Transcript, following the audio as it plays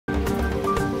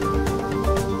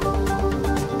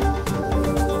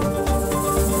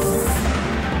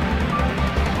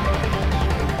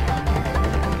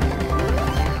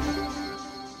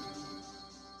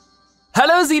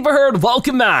Hello Zebraherd,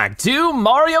 welcome back to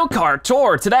Mario Kart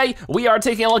Tour. Today, we are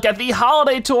taking a look at the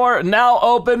Holiday Tour, now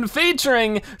open,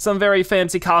 featuring some very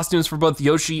fancy costumes for both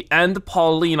Yoshi and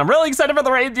Pauline. I'm really excited for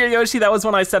the Reindeer Yoshi. That was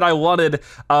when I said I wanted,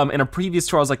 in a previous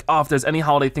tour, I was like, oh, if there's any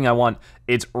holiday thing I want,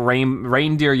 it's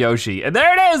Reindeer Yoshi. And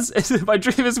there it is, my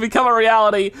dream has become a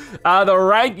reality. The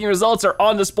ranking results are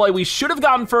on display. We should have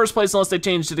gotten first place unless they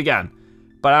changed it again,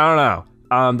 but I don't know.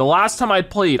 The last time I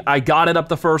played, I got it up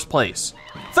to first place.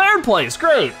 Third place,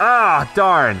 great. Ah,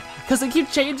 darn. Because they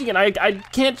keep changing it, I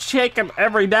can't check them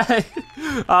every day.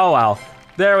 Oh well,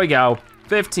 there we go.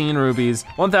 15 rubies,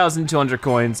 1,200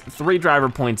 coins, 3 driver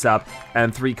points up,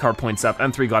 and 3 car points up,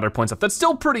 and 3 glider points up. That's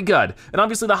still pretty good. And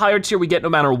obviously the higher tier we get no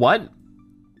matter what,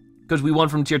 because we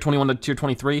went from tier 21 to tier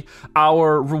 23,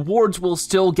 our rewards will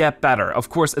still get better. Of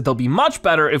course, they'll be much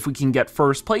better if we can get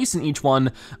first place in each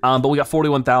one, but we got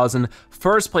 41,000.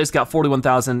 First place got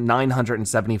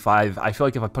 41,975. I feel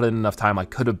like if I put in enough time, I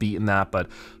could have beaten that, but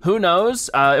who knows?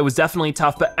 It was definitely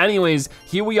tough, but anyways,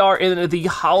 here we are in the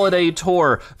Holiday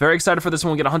Tour. Very excited for this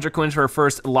one. We get 100 coins for our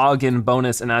first login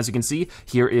bonus, and as you can see,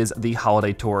 here is the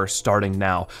Holiday Tour starting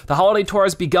now. The Holiday Tour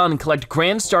has begun. Collect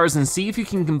grand stars and see if you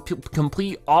can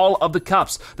complete all of the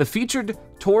cups. The featured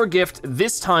tour gift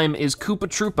this time is Koopa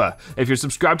Troopa. If you're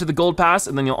subscribed to the Gold Pass,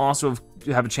 and then you'll also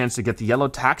have a chance to get the Yellow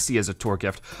Taxi as a tour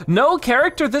gift. No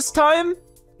character this time?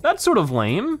 That's sort of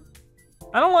lame.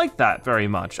 I don't like that very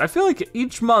much. I feel like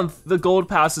each month the Gold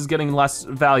Pass is getting less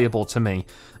valuable to me.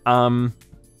 But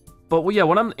yeah,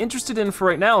 what I'm interested in for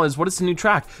right now is what is the new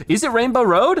track? Is it Rainbow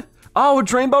Road? Oh,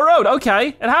 it's Rainbow Road, okay.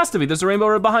 It has to be, there's a Rainbow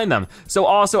Road behind them. So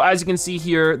also, as you can see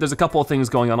here, there's a couple of things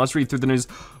going on. Let's read through the news.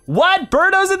 What,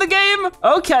 Birdo's in the game?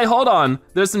 Okay, hold on,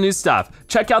 there's some new stuff.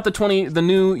 Check out the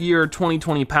new year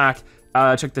 2020 pack.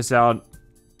 Check this out.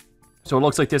 So it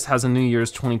looks like this has a New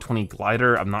Year's 2020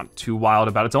 glider. I'm not too wild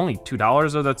about it. It's only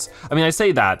 $2, or I mean, I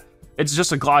say that. It's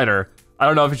just a glider. I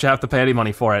don't know if you should have to pay any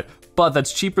money for it, but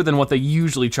that's cheaper than what they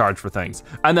usually charge for things.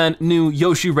 And then new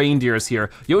Yoshi reindeers here.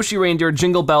 Yoshi reindeer,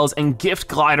 Jingle Bells, and Gift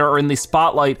Glider are in the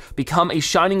spotlight. Become a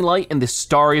shining light in the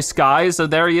starry sky. So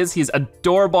there he is, he's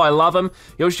adorable, I love him.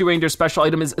 Yoshi reindeer's special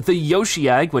item is the Yoshi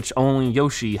egg, which only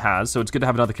Yoshi has, so it's good to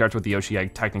have another character with the Yoshi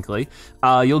egg, technically.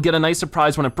 You'll get a nice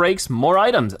surprise when it breaks. More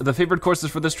items. The favorite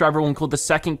courses for this driver will include the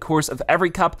second course of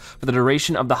every cup for the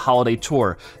duration of the Holiday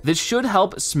Tour. This should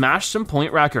help smash some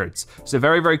point records. So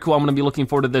very, very cool. I'm gonna be looking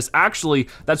forward to this. Actually,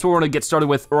 that's what we're gonna get started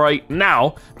with right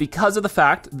now because of the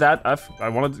fact that I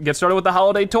wanna get started with the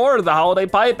Holiday Tour, the Holiday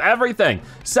Pipe, everything.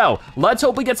 So let's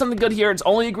hope we get something good here. It's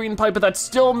only a green pipe, but that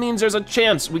still means there's a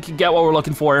chance we could get what we're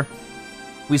looking for.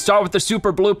 We start with the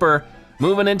super blooper,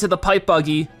 moving into the pipe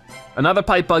buggy, another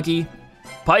pipe buggy,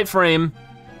 pipe frame,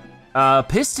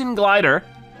 piston glider,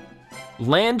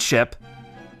 land ship,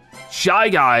 Shy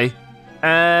Guy,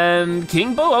 and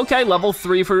King Boo. Okay, level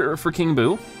 3 for King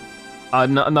Boo.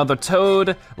 Another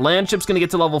Toad. Land Chip's gonna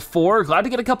get to level 4. Glad to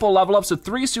get a couple of level ups, so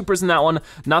 3 supers in that one,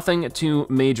 nothing too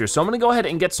major. So I'm gonna go ahead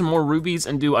and get some more rubies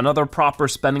and do another proper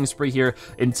spending spree here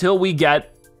until we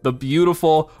get the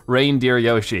beautiful Reindeer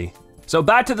Yoshi. So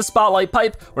back to the spotlight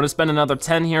pipe. We're gonna spend another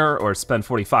 10 here, or spend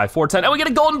 45, 410, and we get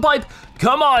a golden pipe.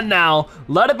 Come on now,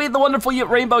 let it be the wonderful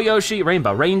Rainbow Yoshi,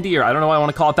 Reindeer, I don't know why I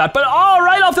wanna call it that, but oh,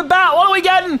 right off the bat, what are we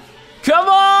getting? Come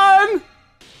on!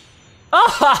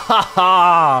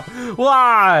 Ah,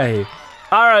 why?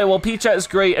 All right, well, Peachette is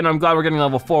great, and I'm glad we're getting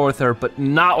level 4 with her, but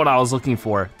not what I was looking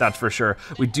for, that's for sure.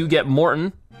 We do get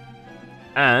Morton,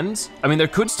 and, I mean, there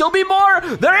could still be more.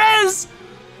 There is!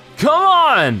 Come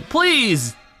on,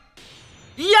 please.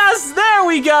 Yes, there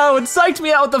we go. It psyched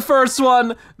me out with the first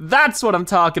one. That's what I'm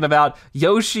talking about.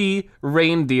 Yoshi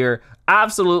Reindeer,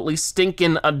 absolutely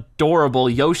stinking adorable.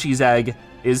 Yoshi's egg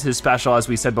is his special, as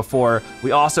we said before.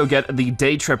 We also get the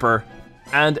Day Tripper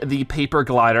and the Paper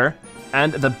Glider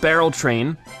and the Barrel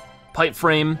Train, Pipe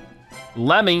Frame,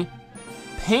 Lemmy,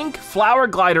 Pink Flower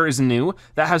Glider is new.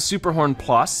 That has Super Horn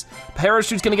Plus.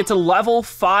 Parachute's gonna get to level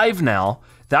 5 now.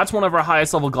 That's one of our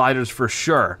highest level gliders for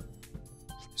sure.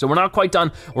 So we're not quite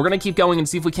done. We're gonna keep going and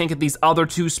see if we can't get these other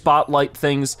 2 spotlight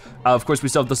things. Of course, we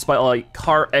still have the spotlight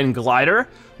cart and glider.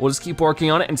 We'll just keep working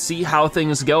on it and see how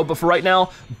things go. But for right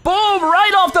now, boom,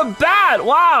 right off the bat.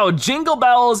 Wow, Jingle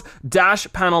Bells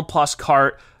Dash Panel Plus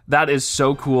cart. That is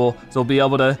so cool. So we'll be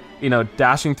able to, you know,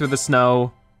 dashing through the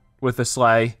snow with the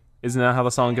sleigh. Isn't that how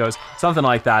the song goes? Something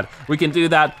like that. We can do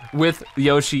that with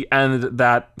Yoshi and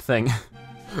that thing.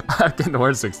 I'm getting the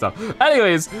words mixed up.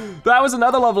 Anyways, that was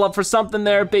another level up for something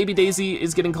there. Baby Daisy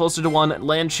is getting closer to 1.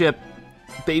 Landship,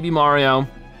 Baby Mario,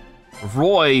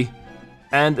 Roy,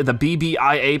 and the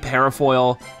BBIA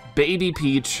Parafoil, Baby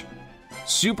Peach,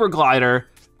 Super Glider,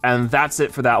 and that's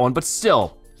it for that one. But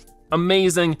still,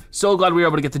 Amazing, so glad we were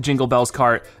able to get the Jingle Bells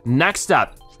cart. Next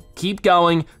up, keep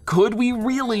going. Could we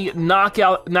really knock it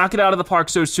out of the park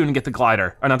so soon and get the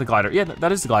glider? Or not the glider, yeah,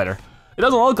 that is the glider. It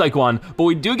doesn't look like one, but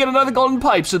we do get another golden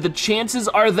pipe, so the chances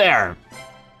are there.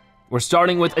 We're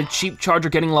starting with a cheap charger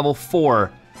getting level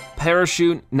 4.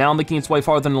 Parachute, now making its way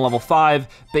farther than level 5.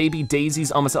 Baby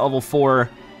Daisy's almost at level 4.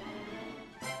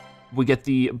 We get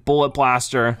the bullet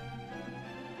blaster.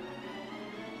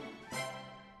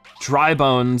 Dry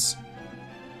Bones.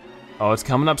 Oh, it's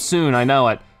coming up soon, I know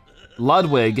it.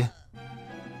 Ludwig.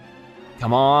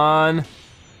 Come on.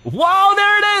 Whoa,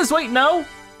 there it is! Wait, no,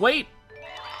 wait.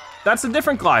 That's a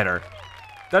different glider.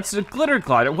 That's a glitter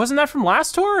glider. Wasn't that from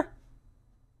last tour?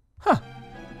 Huh,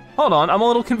 hold on, I'm a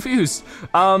little confused.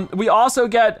 We also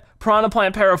get Piranha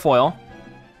Plant Parafoil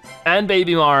and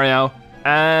Baby Mario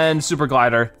and Super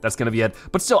Glider, that's gonna be it.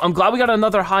 But still, I'm glad we got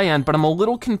another high end, but I'm a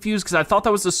little confused because I thought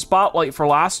that was the spotlight for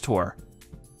last tour.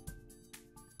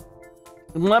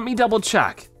 Let me double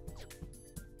check.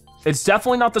 It's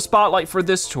definitely not the spotlight for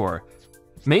this tour.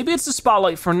 Maybe it's the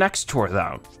spotlight for next tour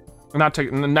though. Not the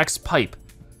next pipe.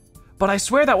 But I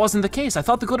swear that wasn't the case. I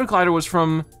thought the glitter glider was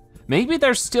from, maybe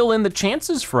they're still in the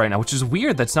chances for right now, which is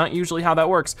weird. That's not usually how that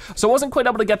works. So I wasn't quite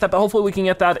able to get that, but hopefully we can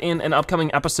get that in an upcoming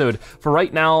episode. For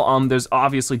right now, there's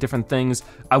obviously different things.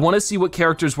 I wanna see what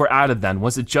characters were added then.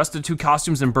 Was it just the 2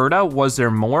 costumes in Birdo? Was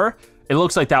there more? It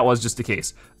looks like that was just the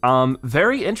case.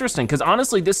 Very interesting, because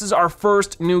honestly, this is our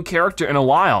first new character in a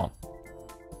while.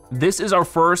 This is our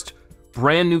first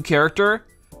brand new character.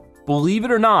 Believe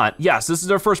it or not, yes, this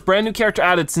is our first brand new character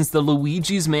added since the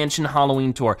Luigi's Mansion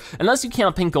Halloween Tour. Unless you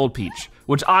count Pink Gold Peach,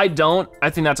 which I don't.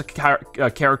 I think that's a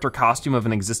character costume of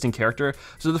an existing character.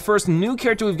 So the first new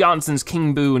character we've gotten since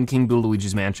King Boo and King Boo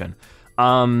Luigi's Mansion.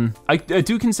 I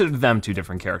do consider them 2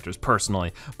 different characters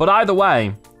personally, but either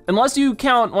way, unless you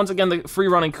count, once again, the free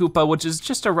running Koopa, which is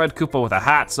just a red Koopa with a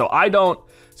hat, so I don't.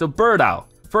 So Birdo,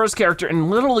 first character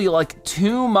in literally like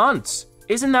 2 months.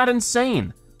 Isn't that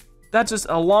insane? That's just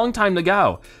a long time to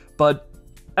go. But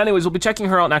anyways, we'll be checking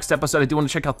her out next episode. I do want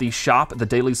to check out the shop, the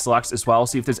daily selects as well,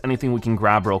 see if there's anything we can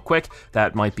grab real quick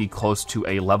that might be close to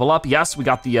a level up. Yes, we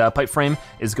got the pipe frame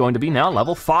is going to be now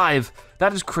level 5.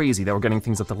 That is crazy that we're getting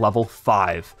things at the level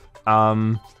 5.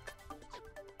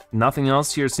 Nothing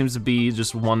else here seems to be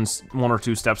just one or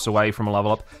 2 steps away from a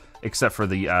level up, except for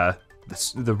the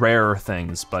rarer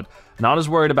things, but not as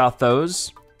worried about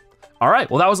those. All right,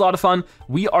 well, that was a lot of fun.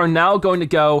 We are now going to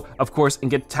go, of course, and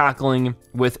get tackling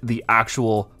with the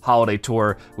actual holiday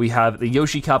tour. We have the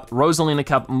Yoshi Cup, Rosalina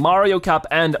Cup, Mario Cup,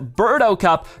 and Birdo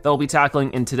Cup that we'll be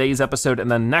tackling in today's episode,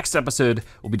 and then next episode,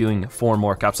 we'll be doing 4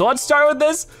 more cups. So let's start with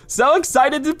this. So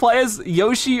excited to play as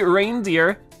Yoshi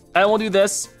Reindeer, and we'll do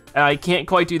this. I can't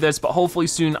quite do this, but hopefully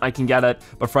soon I can get it.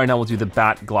 But for right now, we'll do the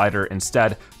Bat Glider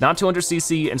instead. Not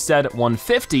 200cc, instead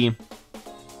 150,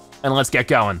 and let's get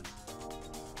going.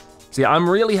 So yeah, I'm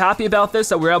really happy about this,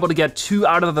 that we're able to get 2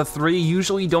 out of the 3.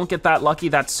 Usually you don't get that lucky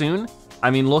that soon.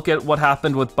 I mean, look at what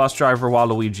happened with Bus Driver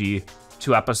Waluigi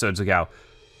 2 episodes ago.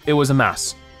 It was a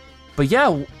mess. But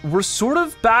yeah, we're sort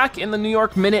of back in the New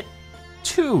York Minute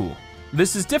 2.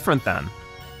 This is different then,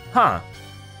 huh?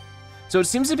 So it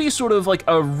seems to be sort of like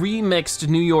a remixed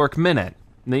New York Minute.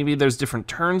 Maybe there's different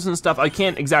turns and stuff. I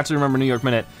can't exactly remember New York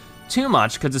Minute too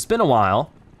much because it's been a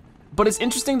while. But it's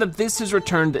interesting that this has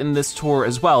returned in this tour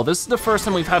as well. This is the first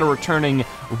time we've had a returning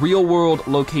real world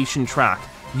location track.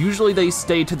 Usually they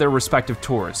stay to their respective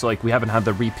tours. So like we haven't had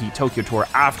the repeat Tokyo tour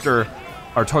after,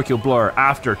 or Tokyo Blur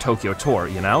after Tokyo tour,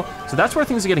 you know? So that's where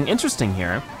things are getting interesting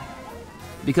here,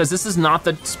 because this is not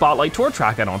the Spotlight Tour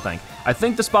track, I don't think. I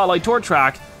think the Spotlight Tour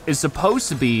track is supposed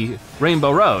to be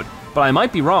Rainbow Road, but I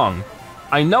might be wrong.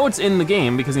 I know it's in the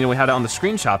game because, you know, we had it on the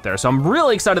screenshot there, so I'm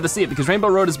really excited to see it because Rainbow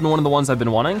Road has been one of the ones I've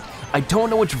been wanting. I don't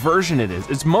know which version it is.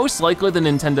 It's most likely the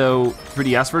Nintendo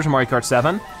 3DS version, Mario Kart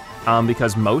 7,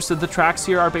 because most of the tracks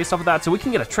here are based off of that, so we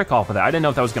can get a trick off of that. I didn't know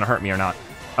if that was gonna hurt me or not.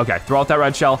 Okay, throw out that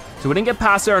red shell. So we didn't get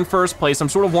past there in first place. I'm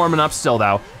sort of warming up still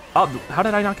though. Oh, how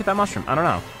did I not get that mushroom? I don't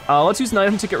know. Let's use an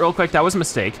item ticket real quick. That was a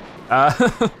mistake.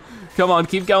 Come on,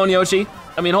 keep going, Yoshi.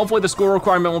 I mean, hopefully the score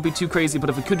requirement won't be too crazy, but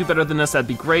if we could do better than this, that'd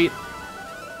be great.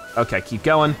 Okay, keep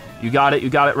going. You got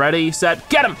it, ready, set,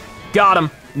 get him! Got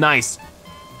him, nice.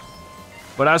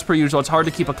 But as per usual, it's hard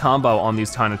to keep a combo on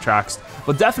these kind of tracks.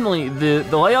 But definitely, the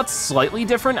layout's slightly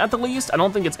different at the least. I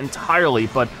don't think it's entirely,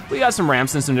 but we got some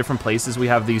ramps in some different places. We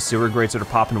have these sewer grates that are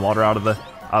popping water out of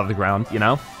the ground, you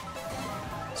know?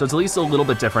 So it's at least a little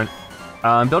bit different.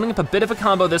 I'm building up a bit of a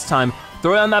combo this time.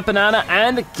 Throw down that banana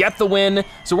and get the win.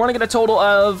 So we're gonna get a total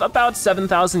of about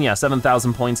 7,000, yeah,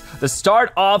 7,000 points. The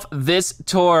start off this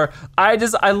tour. I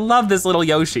love this little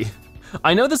Yoshi.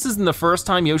 I know this isn't the first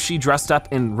time Yoshi dressed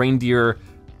up in reindeer,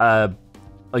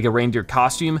 like a reindeer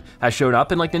costume has showed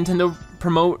up in like Nintendo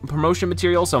promotion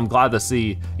material, so I'm glad to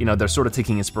see, you know, they're sort of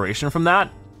taking inspiration from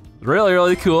that. Really,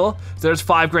 really cool. So there's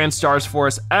 5 grand stars for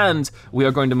us, and we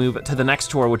are going to move to the next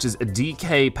tour, which is a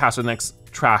DK past the next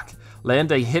track.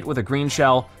 Land a hit with a green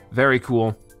shell, very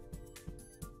cool.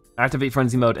 Activate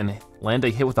frenzy mode and land a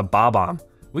hit with a bob-omb.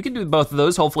 We can do both of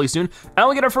those hopefully soon. And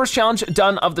we get our first challenge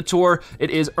done of the tour.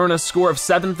 It is earn a score of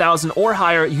 7,000 or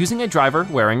higher using a driver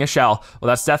wearing a shell. Well,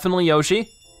 that's definitely Yoshi.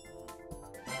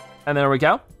 And there we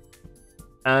go.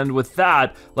 And with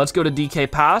that, let's go to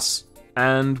DK Pass.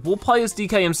 And we'll play as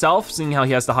DK himself, seeing how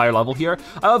he has the higher level here.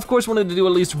 I, of course, wanted to do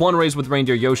at least one race with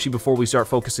Reindeer Yoshi before we start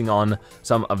focusing on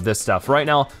some of this stuff. Right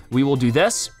now, we will do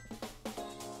this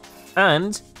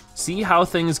and see how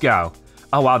things go.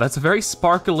 Oh wow, that's a very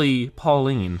sparkly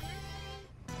Pauline.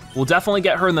 We'll definitely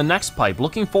get her in the next pipe.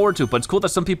 Looking forward to it, but it's cool that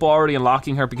some people are already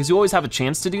unlocking her because you always have a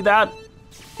chance to do that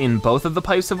in both of the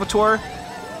pipes of a tour,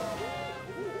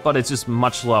 but it's just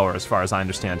much lower as far as I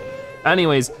understand.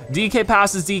 Anyways, DK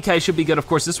passes DK should be good. Of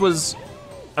course, this was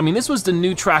the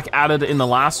new track added in the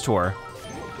last tour,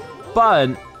 but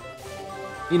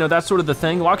you know, that's sort of the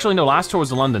thing. Well, actually no, last tour was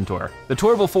the London tour. The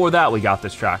tour before that, we got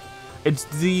this track. It's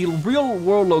the real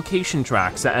world location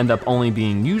tracks that end up only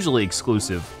being usually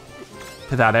exclusive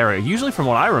to that area. Usually from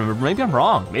what I remember, maybe I'm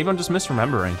wrong. Maybe I'm just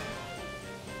misremembering.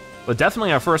 But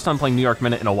definitely our first time playing New York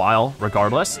Minute in a while,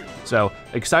 regardless. So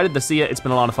excited to see it, it's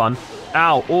been a lot of fun.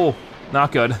 Ow, oh,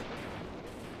 not good. I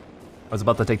was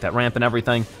about to take that ramp and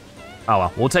everything. Oh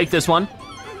well, we'll take this one.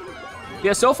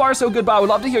 Yeah, so far so good, but I would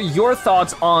love to hear your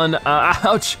thoughts on,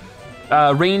 ouch,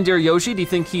 Reindeer Yoshi. Do you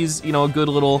think he's, you know, a good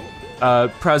little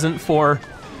present for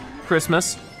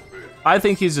Christmas? I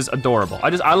think he's just adorable.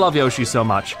 I love Yoshi so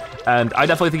much, and I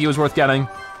definitely think he was worth getting,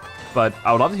 but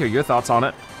I would love to hear your thoughts on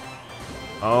it.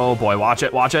 Oh boy, watch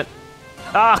it, watch it.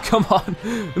 Ah, come on.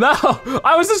 No,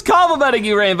 I was just complimenting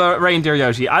you, Reindeer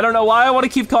Yoshi. I don't know why I want to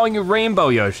keep calling you Rainbow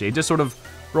Yoshi. It just sort of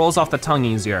rolls off the tongue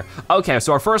easier. Okay,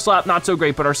 so our first lap, not so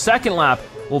great, but our second lap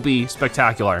will be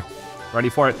spectacular. Ready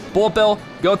for it? Bullet Bill,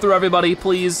 go through everybody,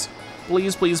 please.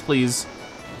 Please, please, please.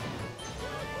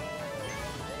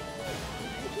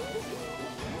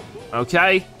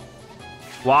 Okay,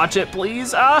 watch it,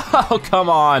 please. Oh, come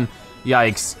on,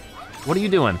 yikes. What are you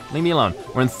doing? Leave me alone.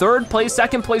 We're in third place,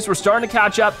 second place, we're starting to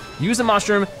catch up. Use a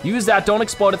mushroom, use that, don't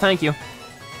explode it, thank you.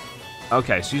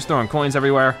 Okay, she's throwing coins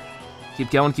everywhere. Keep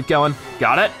going,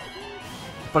 got it.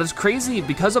 But it's crazy,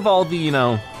 because of all the, you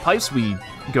know, pipes we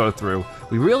go through,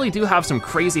 we really do have some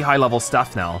crazy high level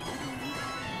stuff now.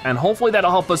 And hopefully that'll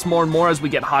help us more and more as we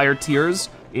get higher tiers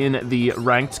in the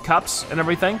ranked cups and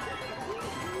everything.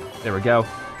 There we go.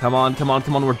 Come on, come on,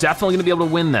 come on. We're definitely gonna be able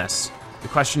to win this. The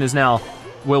question is now,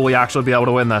 will we actually be able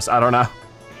to win this? I don't know.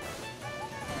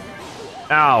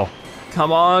 Ow.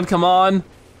 Come on, come on.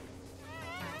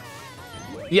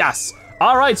 Yes.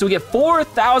 All right, so we get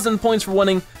 4,000 points for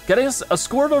winning, getting us a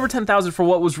score of over 10,000 for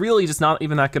what was really just not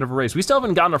even that good of a race. We still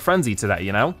haven't gotten a frenzy today,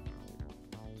 you know?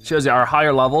 Shows you our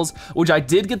higher levels, which I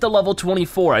did get the level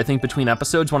 24, I think, between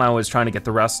episodes when I was trying to get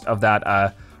the rest of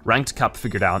that ranked cup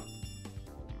figured out.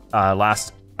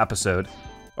 Last episode,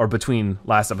 or between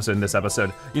last episode and this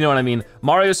episode. You know what I mean?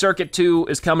 Mario Circuit 2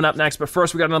 is coming up next, but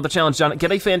first we got another challenge done.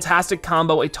 Get a fantastic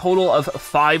combo a total of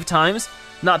 5 times.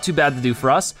 Not too bad to do for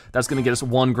us. That's gonna get us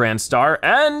 1 grand star,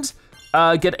 and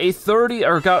get a 30,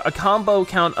 or got a combo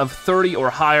count of 30 or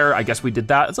higher. I guess we did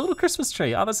that. It's a little Christmas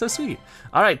tree. Oh, that's so sweet.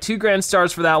 All right, 2 grand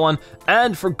stars for that one.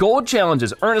 And for gold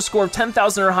challenges, earn a score of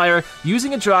 10,000 or higher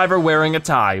using a driver wearing a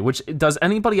tie, which does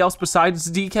anybody else besides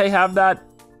DK have that?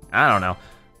 I don't know.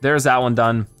 There's that one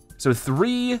done. So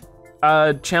 3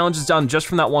 challenges done just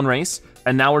from that one race.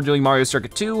 And now we're doing Mario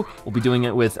Circuit 2. We'll be doing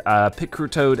it with Pit Crew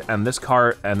Toad and this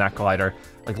cart and that glider.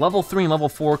 Like level 3 and level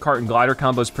 4 cart and glider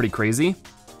combo is pretty crazy.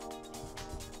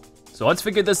 So let's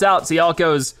figure this out, see how it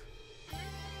goes.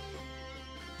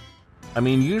 I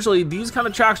mean, usually these kind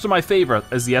of tracks are my favorite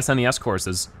as the SNES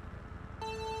courses.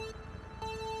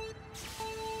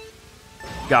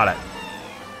 Got it.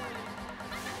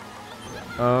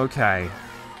 Okay.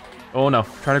 Oh no,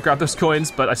 trying to grab those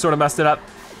coins, but I sort of messed it up.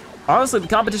 Honestly, the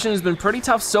competition has been pretty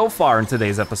tough so far in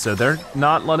today's episode. They're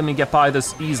not letting me get by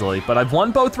this easily, but I've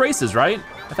won both races, right?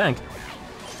 I think.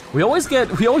 We always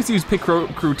use Pit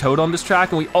Crew Toad on this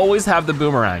track, and we always have the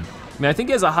boomerang. I mean, I think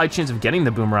he has a high chance of getting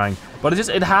the boomerang, but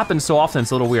it happens so often,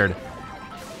 it's a little weird.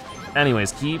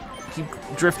 Anyways, keep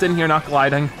drifting here, not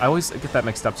gliding. I always get that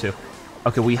mixed up too.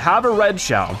 Okay, we have a red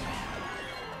shell.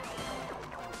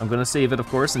 I'm gonna save it, of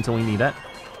course, until we need it.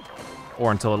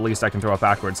 Or until at least I can throw it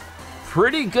backwards.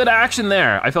 Pretty good action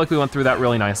there. I feel like we went through that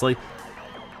really nicely.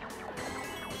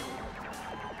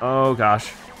 Oh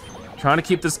gosh. Trying to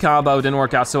keep this combo, didn't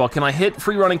work out so well. Can I hit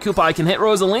free running Koopa? I can hit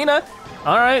Rosalina.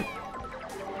 All right.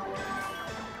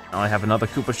 Now I have another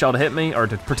Koopa shell to hit me, or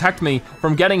to protect me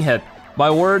from getting hit. My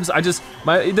words,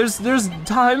 there's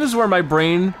times where my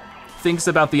brain thinks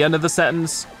about the end of the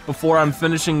sentence before I'm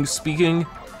finishing speaking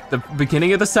the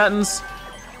beginning of the sentence,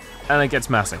 and it gets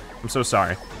messy. I'm so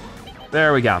sorry.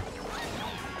 There we go.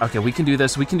 Okay, we can do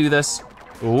this, we can do this.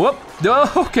 Whoop,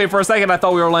 oh, okay, for a second I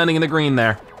thought we were landing in the green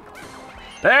there.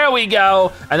 There we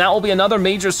go, and that will be another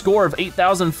major score of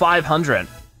 8,500.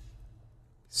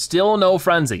 Still no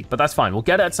frenzy, but that's fine. We'll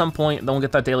get it at some point, then we'll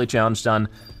get that daily challenge done.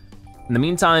 In the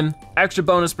meantime, extra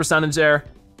bonus percentage there,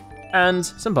 and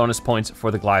some bonus points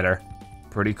for the glider.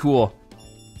 Pretty cool.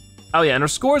 Oh yeah, and our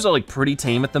scores are like pretty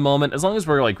tame at the moment. As long as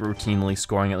we're like routinely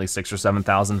scoring at least 6,000 or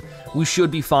 7,000, we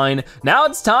should be fine. Now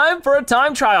it's time for a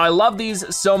time trial. I love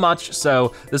these so much,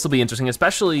 so this will be interesting,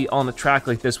 especially on a track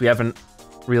like this. We haven't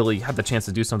really had the chance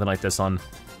to do something like this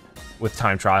with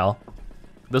time trial.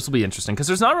 This will be interesting, because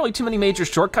there's not really too many major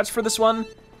shortcuts for this one.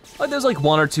 Like there's like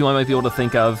one or two I might be able to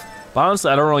think of, but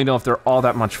honestly, I don't really know if they're all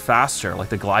that much faster. Like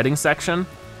the gliding section,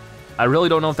 I really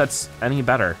don't know if that's any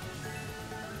better.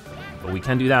 But we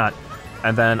can do that.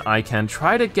 And then I can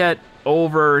try to get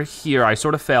over here. I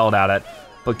sort of failed at it,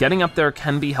 but getting up there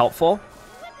can be helpful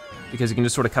because you can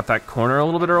just sort of cut that corner a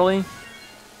little bit early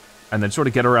and then sort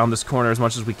of get around this corner as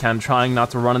much as we can, trying not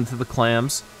to run into the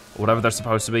clams, or whatever they're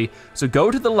supposed to be. So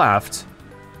go to the left,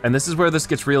 and this is where this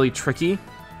gets really tricky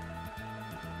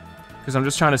because I'm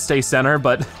just trying to stay center,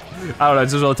 but I don't know,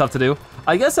 it's just really tough to do.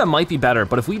 I guess that might be better,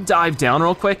 but if we dive down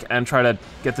real quick and try to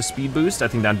get the speed boost, I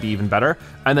think that'd be even better.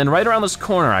 And then right around this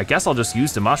corner, I guess I'll just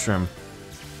use the mushroom.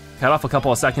 Cut off a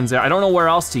couple of seconds there. I don't know where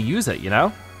else to use it, you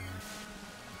know?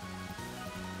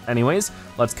 Anyways,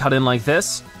 let's cut in like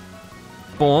this.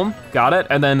 Boom, got it.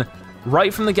 And then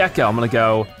right from the get-go, I'm gonna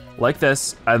go like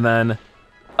this, and then,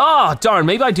 oh, darn,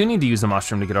 maybe I do need to use the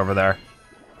mushroom to get over there.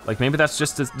 Like maybe that's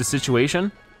just the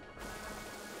situation.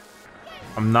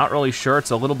 I'm not really sure,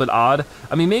 it's a little bit odd.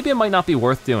 I mean, maybe it might not be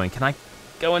worth doing. Can I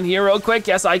go in here real quick?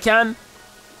 Yes, I can.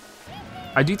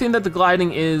 I do think that the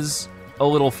gliding is a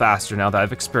little faster now that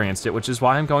I've experienced it, which is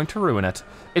why I'm going to ruin it.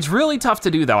 It's really tough to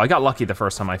do though. I got lucky the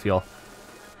first time, I feel.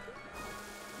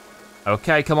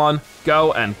 Okay, come on,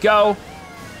 go and go.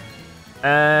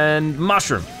 And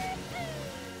mushroom.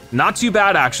 Not too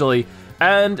bad actually.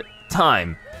 And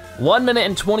time, 1 minute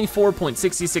and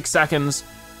 24.66 seconds.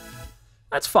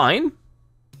 That's fine.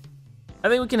 I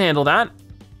think we can handle that.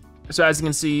 So as you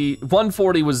can see,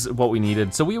 140 was what we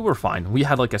needed, so we were fine. We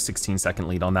had like a 16-second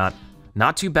lead on that.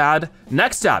 Not too bad.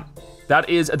 Next up, that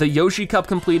is the Yoshi Cup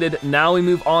completed. Now we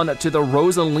move on to the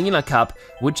Rosalina Cup,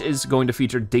 which is going to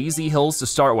feature Daisy Hills to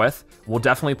start with. We'll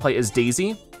definitely play as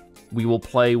Daisy. We will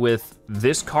play with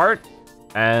this cart,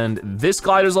 and this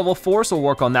glider's level 4, so we'll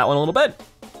work on that one a little bit.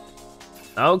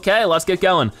 Okay, let's get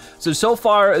going. So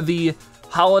far the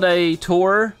Holiday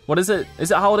Tour, what is it?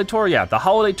 Is it Holiday Tour? Yeah, the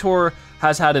Holiday Tour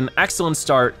has had an excellent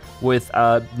start with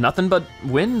nothing but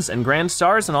wins and grand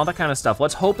stars and all that kind of stuff.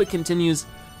 Let's hope it continues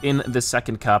in the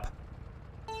second cup.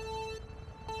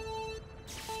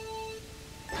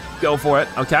 Go for it,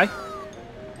 okay.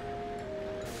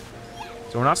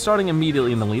 So we're not starting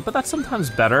immediately in the lead, but that's sometimes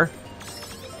better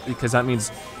because that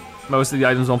means most of the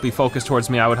items won't be focused towards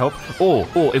me, I would hope.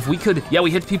 Oh, if we could, yeah,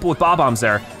 we hit people with bob-ombs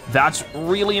there. That's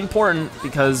really important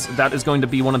because that is going to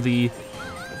be one of the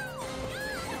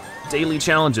daily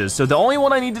challenges. So the only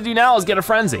one I need to do now is get a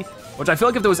frenzy, which I feel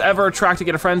like if there was ever a track to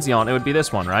get a frenzy on, it would be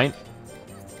this one, right?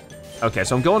 Okay,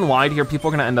 so I'm going wide here. People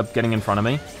are gonna end up getting in front of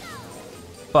me.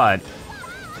 But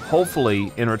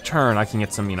hopefully in return, I can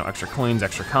get some, extra coins,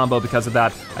 extra combo because of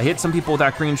that. I hit some people with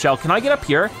that green shell. Can I get up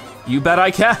here? You bet I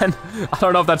can. I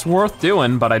don't know if that's worth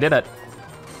doing, but I did it.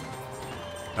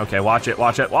 Okay, watch it,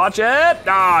 watch it, watch it.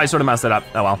 Ah, I sort of messed it up,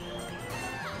 oh well.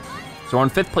 So we're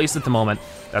in 5th place at the moment.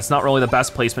 That's not really the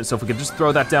best placement, so if we could just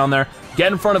throw that down there,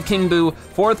 get in front of King Boo.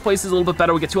 4th place is a little bit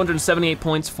better. We get 278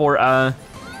 points for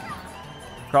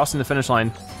crossing the finish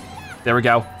line. There we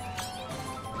go.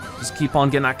 Just keep on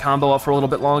getting that combo up for a little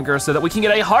bit longer so that we can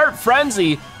get a heart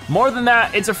frenzy. More than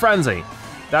that, it's a frenzy.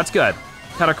 That's good.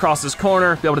 Cut across this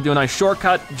corner, be able to do a nice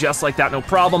shortcut, just like that, no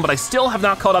problem, but I still have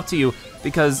not caught up to you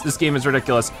because this game is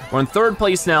ridiculous. We're in 3rd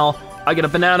place now. I get a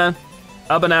banana,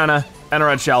 and a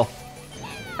red shell.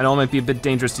 I know it might be a bit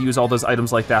dangerous to use all those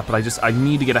items like that, but I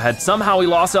need to get ahead. Somehow we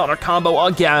lost out on our combo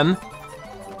again.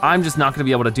 I'm just not gonna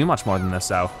be able to do much more than this,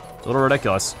 though. It's a little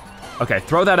ridiculous. Okay,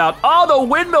 throw that out. Oh, the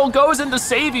windmill goes in to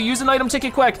save you. Use an item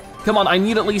ticket quick. Come on, I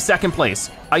need at least 2nd place.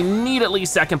 I need at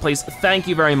least 2nd place. Thank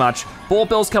you very much. Bullet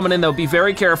bill's coming in though, be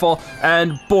very careful.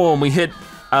 And boom, we hit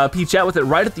Peachette with it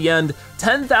right at the end.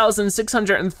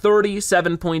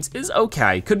 10,637 points is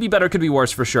okay. Could be better, could be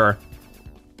worse for sure.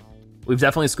 We've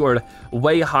definitely scored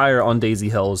way higher on Daisy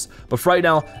Hills, but for right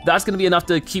now, that's gonna be enough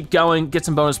to keep going, get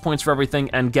some bonus points for everything,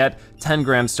 and get 10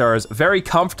 grand stars very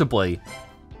comfortably.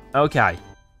 Okay.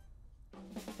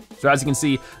 So as you can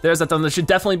see, there's that done. There should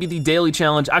definitely be the daily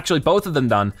challenge, actually both of them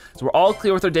done. So we're all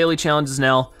clear with our daily challenges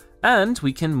now, and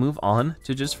we can move on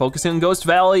to just focusing on Ghost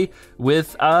Valley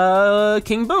with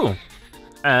King Boo.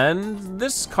 And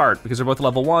this cart, because they're both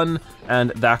level 1, and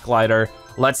that glider.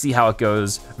 Let's see how it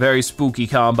goes. Very spooky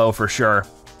combo for sure.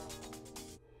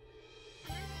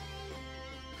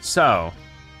 So,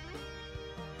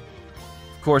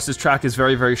 of course, this track is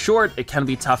very, very short. It can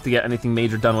be tough to get anything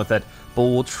major done with it, but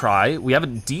we'll try. We have a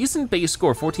decent base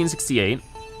score, 1468.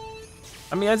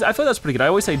 I mean, I feel that's pretty good. I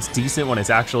always say it's decent when it's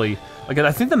actually, like,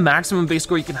 I think the maximum base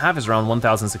score you can have is around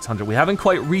 1,600. We haven't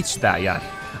quite reached that yet.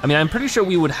 I mean, I'm pretty sure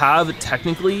we would have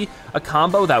technically a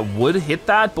combo that would hit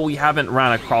that, but we haven't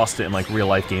ran across it in like real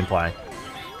life gameplay.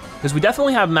 Because we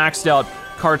definitely have maxed out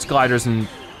carts, gliders, and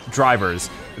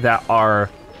drivers that are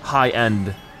high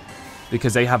end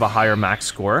because they have a higher max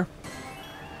score.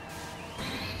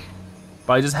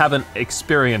 But I just haven't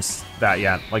experienced that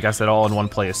yet, like I said, all in one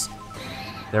place.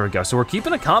 There we go, so we're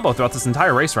keeping a combo throughout this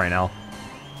entire race right now,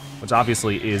 which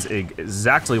obviously is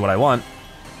exactly what I want.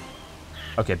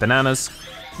 Okay, bananas.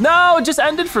 No, it just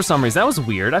ended for some reason. That was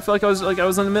weird. I feel like I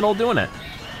was in the middle of doing it.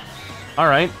 All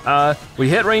right, we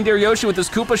hit Reindeer Yoshi with this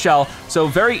Koopa shell, so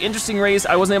very interesting race.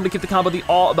 I wasn't able to keep the combo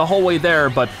the whole way there,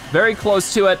 but very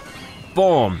close to it.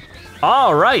 Boom.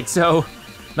 All right, so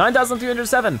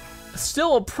 9,307.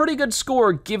 Still a pretty good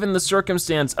score given the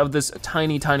circumstance of this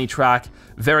tiny, tiny track.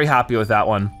 Very happy with that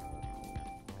one.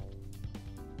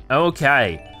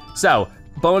 Okay, so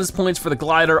bonus points for the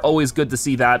glider, always good to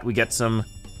see that. We get some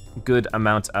good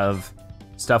amount of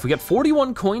stuff. We get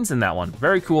 41 coins in that one,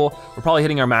 very cool. We're probably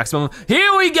hitting our maximum.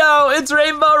 Here we go, it's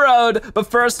Rainbow Road.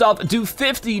 But first off, do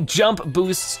 50 jump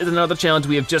boosts is another challenge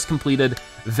we have just completed.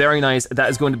 Very nice, that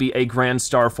is going to be a grand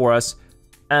star for us.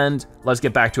 And let's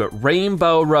get back to it.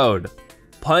 Rainbow Road.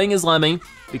 Playing as Lemmy,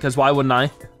 because why wouldn't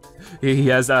I? He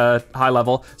has a high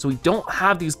level, so we don't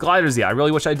have these gliders yet. I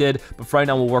really wish I did, but for right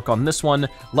now we'll work on this one.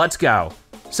 Let's go.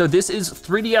 So this is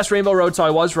 3DS Rainbow Road, so I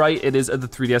was right. It is the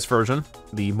 3DS version,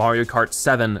 the Mario Kart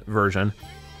 7 version.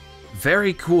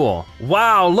 Very cool.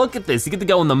 Wow, look at this. You get to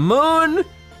go on the moon.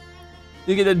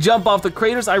 You get to jump off the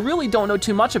craters. I really don't know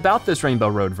too much about this Rainbow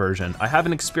Road version. I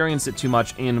haven't experienced it too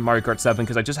much in Mario Kart 7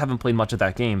 because I just haven't played much of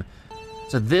that game.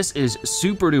 So this is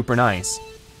super duper nice.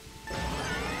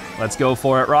 Let's go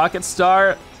for it, rocket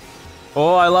start.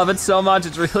 Oh, I love it so much,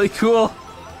 it's really cool.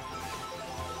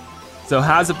 So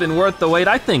has it been worth the wait?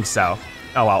 I think so.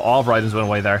 Oh wow, all of our items went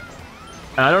away there.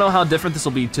 And I don't know how different this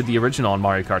will be to the original on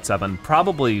Mario Kart 7.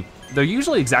 Probably, they're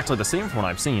usually exactly the same from what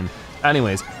I've seen.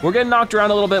 Anyways, we're getting knocked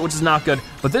around a little bit, which is not good,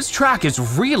 but this track is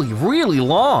really, really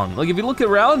long. Like if you look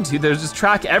around, there's this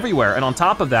track everywhere, and on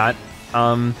top of that,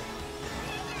 oh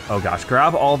gosh,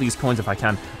 grab all these coins if I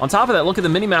can. On top of that, look at the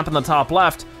mini-map in the top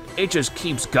left. It just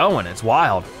keeps going, it's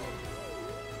wild.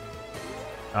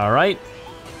 All right.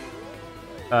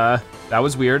 That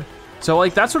was weird. So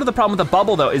like, that's sort of the problem with the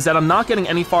bubble though, is that I'm not getting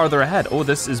any farther ahead. Oh,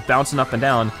 this is bouncing up and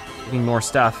down, getting more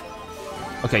stuff.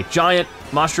 Okay, giant,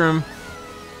 mushroom,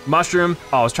 mushroom.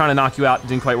 Oh, I was trying to knock you out, it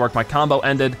didn't quite work, my combo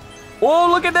ended. Oh,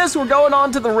 look at this, we're going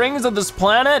on to the rings of this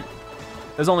planet.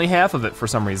 There's only half of it for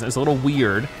some reason. It's a little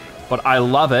weird, but I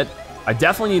love it. I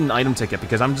definitely need an item ticket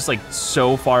because I'm just like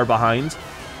so far behind.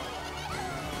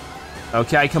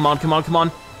 Okay, come on, come on, come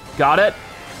on. Got it,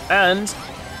 and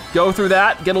go through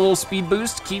that, get a little speed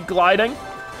boost, keep gliding.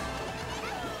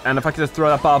 And if I could just throw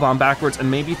that bob on backwards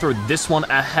and maybe throw this one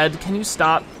ahead. Can you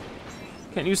stop?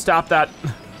 Can you stop that?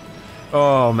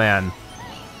 Oh man.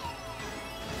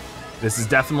 This is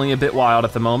definitely a bit wild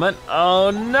at the moment.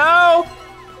 Oh no!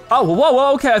 Oh, whoa,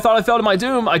 whoa, okay, I thought I fell to my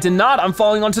doom. I did not, I'm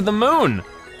falling onto the moon.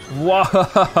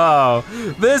 Whoa,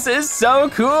 this is so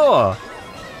cool.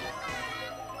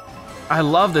 I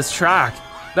love this track.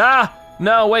 Ah,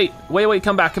 no, wait,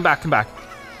 come back.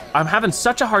 I'm having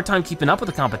such a hard time keeping up with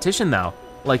the competition now.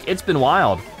 Like, it's been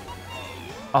wild.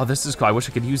 Oh, this is cool, I wish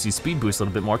I could use these speed boosts a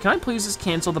little bit more. Can I please just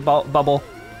cancel the bubble?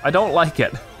 I don't like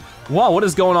it. Whoa, what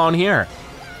is going on here?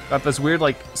 Got this weird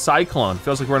like cyclone.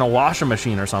 Feels like we're in a washer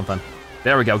machine or something.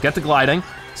 There we go, get the gliding.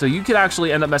 So you could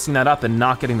actually end up messing that up and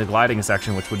not getting the gliding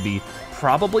section, which would be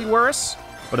probably worse.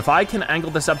 But if I can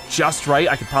angle this up just right,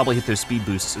 I could probably hit those speed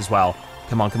boosts as well.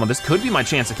 Come on, this could be my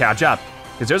chance to catch up.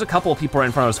 Because there's a couple of people right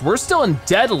in front of us. We're still in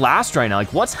dead last right now,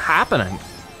 like what's happening?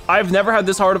 I've never had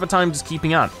this hard of a time just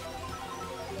keeping up.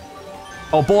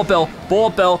 Oh, bullet bill,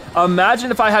 bullet bill.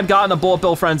 Imagine if I had gotten a bullet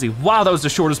bill frenzy. Wow, that was the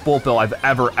shortest bullet bill I've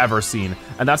ever seen.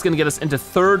 And that's gonna get us into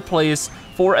 3rd place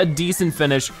for a decent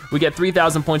finish. We get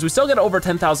 3,000 points. We still get over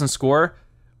 10,000 score.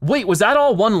 Wait, was that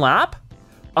all 1 lap?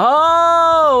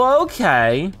 Oh,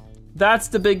 okay. That's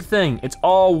the big thing. It's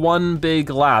all 1 big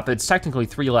lap. It's technically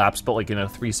 3 laps, but like in a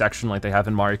 3 section like they have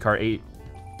in Mario Kart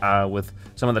 8 with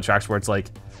some of the tracks where it's like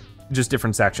just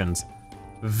different sections.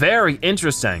 Very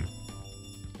interesting.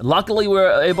 Luckily, we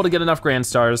were able to get enough Grand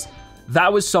Stars.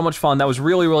 That was so much fun. That was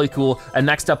really, really cool. And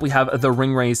next up, we have the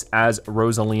ring race as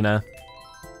Rosalina.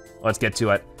 Let's get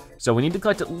to it. So we need to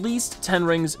collect at least 10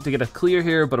 rings to get a clear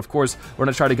here, but of course, we're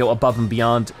gonna try to go above and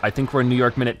beyond. I think we're in New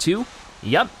York minute 2.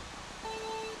 Yep.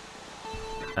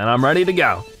 And I'm ready to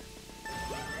go.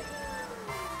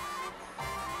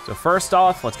 So first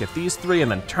off, let's get these 3 and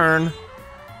then turn.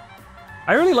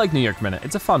 I really like New York Minute.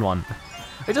 It's a fun one.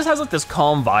 It just has like this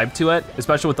calm vibe to it,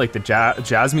 especially with like the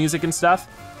jazz music and stuff.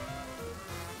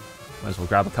 Might as well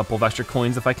grab a couple of extra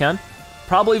coins if I can.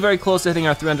 Probably very close to hitting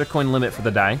our 300 coin limit for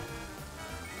the day.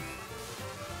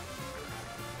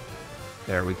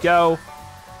 There we go.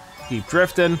 Keep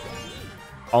drifting.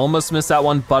 Almost missed that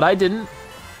one, but I didn't.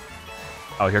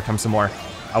 Oh, here comes some more.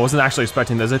 I wasn't actually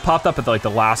expecting this. It popped up at like the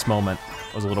last moment.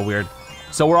 It was a little weird.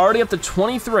 So we're already up to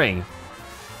 23.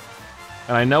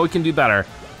 And I know we can do better.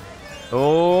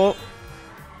 Oh.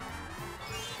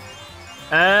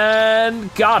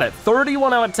 And got it,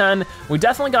 31 out of 10. We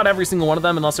definitely got every single one of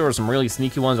them, unless there were some really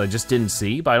sneaky ones I just didn't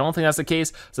see, but I don't think that's the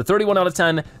case. So 31 out of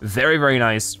 10, very, very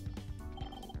nice.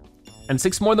 And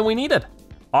 6 more than we needed.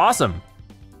 Awesome.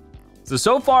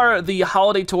 So far, the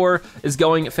holiday tour is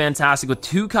going fantastic with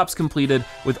 2 cups completed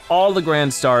with all the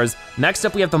grand stars. Next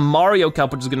up, we have the Mario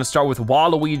Cup, which is gonna start with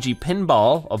Waluigi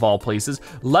Pinball, of all places.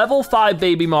 Level 5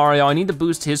 Baby Mario. I need to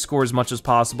boost his score as much as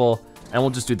possible, and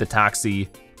we'll just do the taxi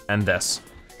and this.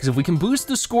 Because if we can boost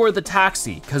the score of the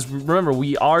taxi, because remember,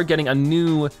 we are getting a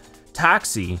new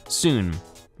taxi soon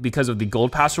because of the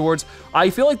Gold Pass rewards. I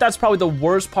feel like that's probably the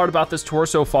worst part about this tour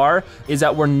so far, is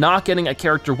that we're not getting a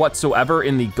character whatsoever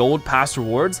in the Gold Pass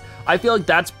rewards. I feel like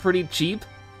that's pretty cheap.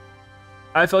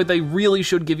 I feel like they really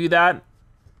should give you that.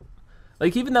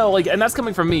 Like, even though, like, and that's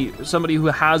coming from me, somebody who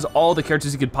has all the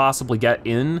characters you could possibly get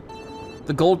in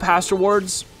the Gold Pass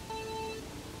rewards.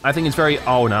 I think it's very,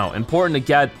 oh no, important to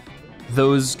get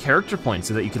those character points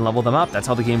so that you can level them up. That's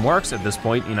how the game works at this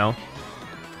point, you know.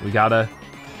 We gotta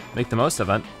make the most of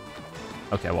it.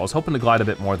 Okay, well, I was hoping to glide a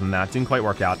bit more than that. Didn't quite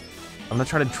work out. I'm gonna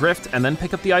try to drift and then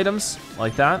pick up the items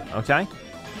like that, okay?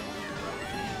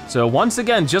 So once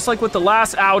again, just like with the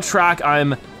last OW track,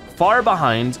 I'm far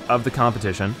behind of the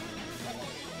competition.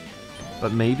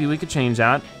 But maybe we could change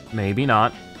that, maybe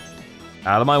not.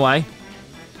 Out of my way.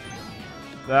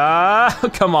 Ah,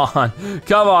 come on,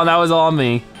 that was all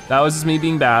me. That was just me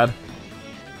being bad.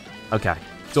 Okay.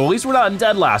 So at least we're not in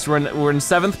dead last. We're in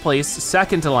 7th place,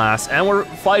 2nd to last, and we're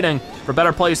fighting for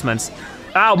better placements.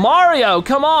 Ow, Mario,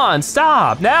 come on,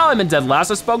 stop. Now I'm in dead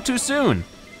last, I spoke too soon.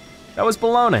 That was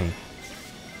baloney.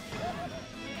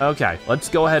 Okay, let's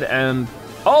go ahead and,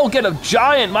 oh, get a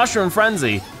giant mushroom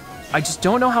frenzy. I just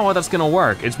don't know how that's gonna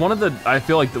work. It's one of the, I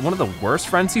feel like one of the worst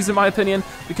frenzies in my opinion,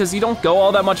 because you don't go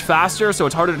all that much faster, so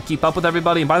it's harder to keep up with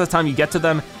everybody, and by the time you get to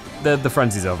them, the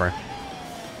frenzy's over.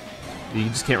 You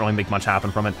just can't really make much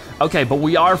happen from it. Okay, but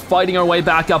we are fighting our way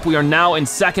back up. We are now in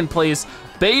 2nd place.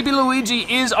 Baby Luigi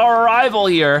is our rival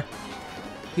here.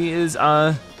 He is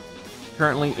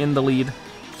currently in the lead.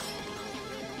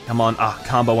 Come on,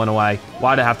 combo went away.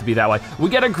 Why'd it have to be that way? We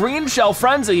get a green shell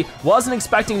frenzy. Wasn't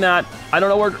expecting that. I don't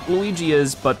know where Luigi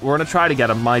is, but we're gonna try to get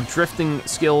him. My drifting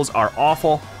skills are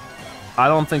awful. I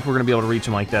don't think we're gonna be able to reach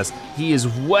him like this. He is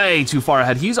way too far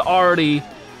ahead. He's already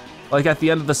like at the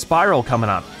end of the spiral coming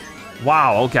up.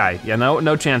 Wow, okay, yeah,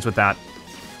 no chance with that.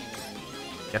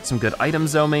 Get some good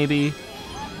items though, maybe.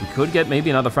 We could get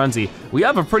maybe another frenzy. We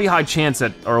have a pretty high chance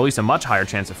at, or at least a much higher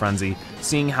chance at frenzy,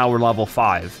 seeing how we're level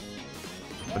 5.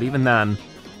 But even then,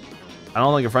 I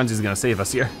don't think a frenzy's gonna save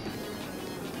us here.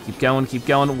 Keep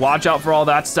going, watch out for all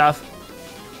that stuff.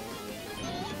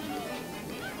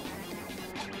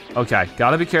 Okay,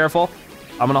 gotta be careful.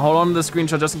 I'm gonna hold on to the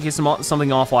screenshot just in case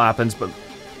something awful happens, but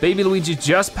Baby Luigi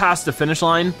just passed the finish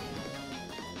line.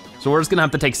 So we're just gonna have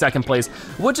to take 2nd place,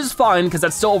 which is fine, because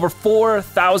that's still over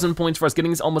 4,000 points for us,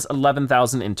 getting us almost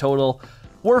 11,000 in total.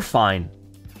 We're fine.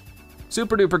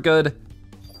 Super duper good.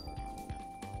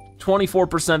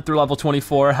 24% through level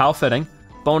 24, how fitting.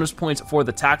 Bonus points for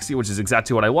the taxi, which is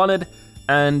exactly what I wanted,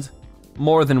 and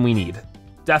more than we need.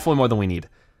 Definitely more than we need.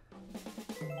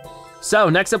 So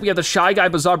next up we have the Shy Guy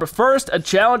Bazaar, but first, a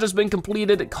challenge has been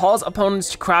completed. Cause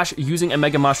opponents to crash using a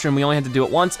Mega Mushroom. We only had to do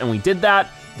it once and we did that.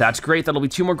 That's great, that'll be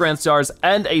 2 more Grand Stars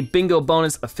and a bingo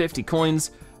bonus of 50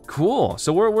 coins. Cool,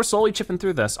 so we're slowly chipping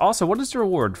through this. Also, what is the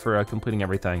reward for completing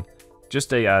everything?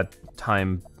 Just a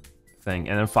time thing,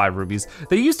 and then 5 rubies.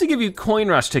 They used to give you coin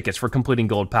rush tickets for completing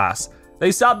Gold Pass.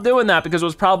 They stopped doing that because it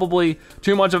was probably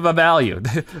too much of a value.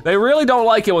 They really don't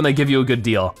like it when they give you a good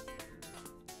deal.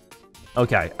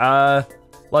 Okay,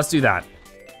 let's do that.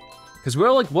 Cause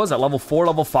we're like, what was that, level 4,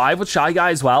 level 5 with Shy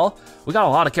Guy as well? We got a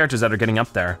lot of characters that are getting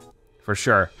up there, for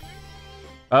sure.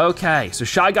 Okay, so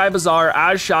Shy Guy Bazaar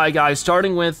as Shy Guy,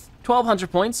 starting with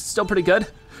 1,200 points, still pretty good.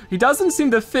 He doesn't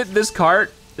seem to fit this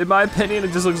cart. In my opinion,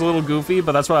 it just looks a little goofy,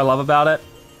 but that's what I love about it.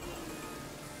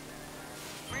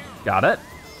 Got it.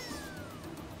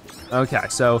 Okay,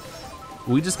 so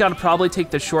we just gotta probably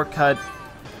take the shortcut.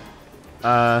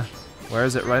 Where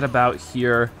is it? Right about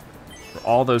here for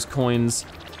all those coins.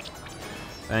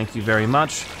 Thank you very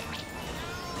much.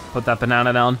 Put that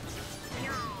banana down.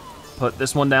 Put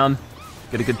this one down.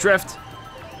 Get a good drift.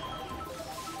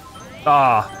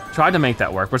 Tried to make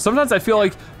that work, but sometimes I feel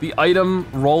like the item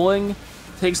rolling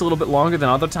takes a little bit longer than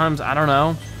other times. I don't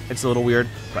know. It's a little weird.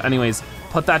 But anyways,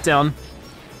 put that down.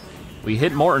 We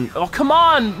hit Morton. Oh, come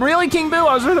on! Really, King Boo?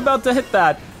 I was right about to hit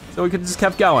that. So we could just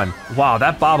kept going. Wow,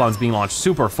 that Bob-omb's being launched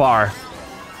super far.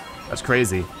 That's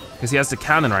crazy, because he has the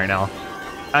cannon right now.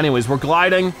 Anyways, we're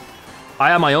gliding. I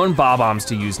have my own Bob-ombs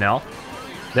to use now.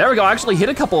 There we go, I actually hit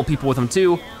a couple of people with them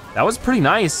too. That was pretty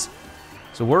nice.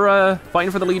 So we're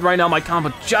fighting for the lead right now. My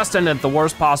combo just ended at the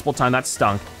worst possible time, that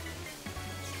stunk.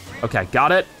 Okay,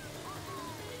 got it.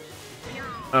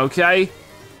 Okay.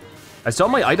 I still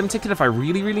have my item ticket if I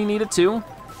really, really need it to.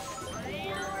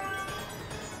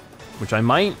 Which I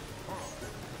might,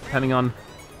 depending on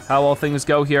how well things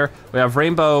go here. We have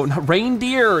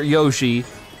Reindeer Yoshi,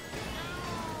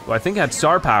 who I think had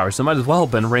star power, so it might as well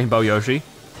have been Rainbow Yoshi.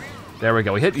 There we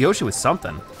go, we hit Yoshi with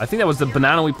something. I think that was the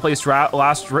banana we placed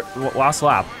last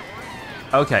lap.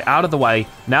 Okay, out of the way.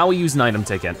 Now we use an item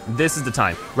ticket. This is the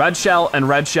time. Red shell and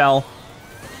red shell.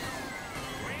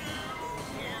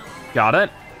 Got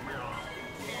it.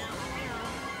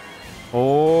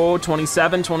 Oh,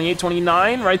 27, 28,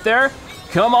 29, right there.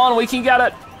 Come on, we can get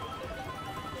it.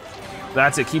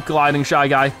 That's it, keep gliding, Shy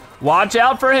Guy. Watch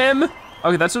out for him.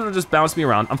 Okay, that sort of just bounced me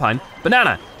around, I'm fine.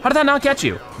 Banana, how did that not get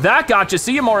you? That got you,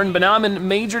 see you, Morton, but now I'm in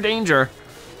major danger.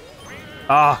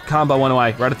 Combo went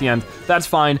away right at the end. That's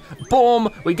fine, boom,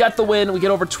 we get the win. We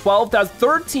get over 12,000,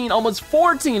 13, almost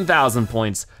 14,000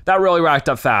 points. That really racked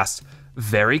up fast.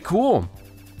 Very cool.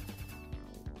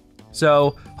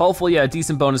 So hopefully a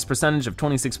decent bonus percentage of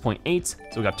 26.8. So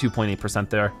we got 2.8%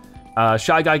 there.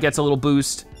 Shy Guy gets a little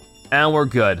boost and we're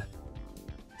good.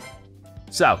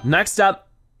 So next up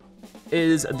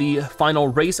is the final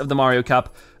race of the Mario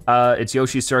Cup. It's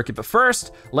Yoshi's Circuit, but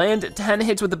first, land 10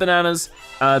 hits with the bananas.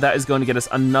 That is going to get us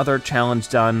another challenge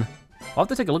done. I'll have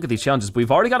to take a look at these challenges, but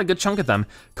we've already got a good chunk of them.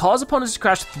 Cause opponents to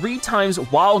crash 3 times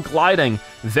while gliding.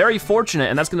 Very fortunate,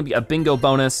 and that's gonna be a bingo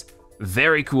bonus.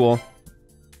 Very cool.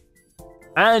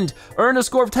 And earn a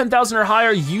score of 10,000 or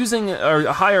higher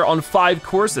higher on 5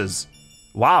 courses.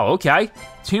 Wow, okay.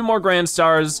 2 more Grand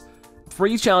Stars,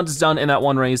 3 challenges done in that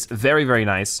one race. Very, very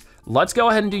nice. Let's go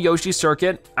ahead and do Yoshi's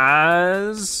Circuit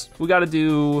as we gotta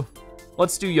do,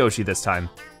 let's do Yoshi this time.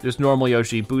 Just normal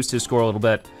Yoshi, boost his score a little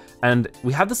bit. And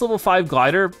we have this level 5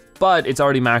 glider, but it's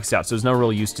already maxed out, so there's no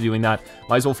real use to doing that.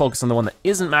 Might as well focus on the one that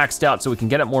isn't maxed out so we can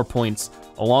get up more points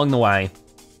along the way.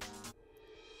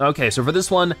 Okay, so for this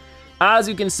one, as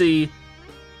you can see,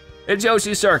 it's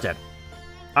Yoshi's Circuit.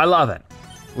 I love it.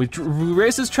 We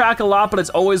race this track a lot, but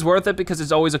it's always worth it because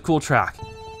it's always a cool track.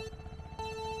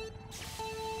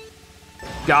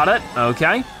 Got it,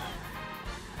 okay.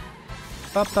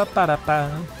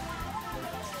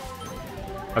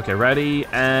 Okay, ready,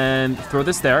 and throw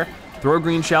this there. Throw a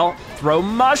green shell, throw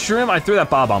mushroom. I threw that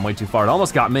Bob-omb way too far, it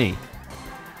almost got me.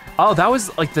 Oh, that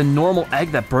was like the normal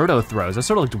egg that Birdo throws. That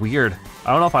sort of looked weird.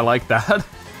 I don't know if I like that.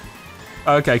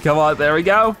 Okay, come on, there we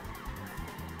go.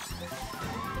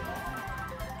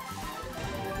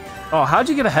 Oh, how'd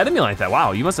you get ahead of me like that?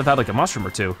 Wow, you must have had like a mushroom or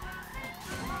two.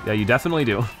 Yeah, you definitely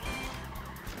do.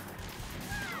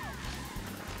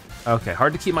 Okay,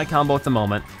 hard to keep my combo at the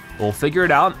moment. We'll figure it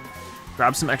out.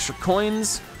 Grab some extra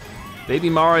coins. Baby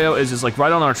Mario is just like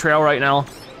right on our trail right now.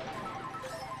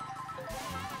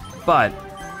 But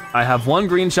I have 1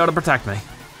 green shell to protect me.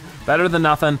 Better than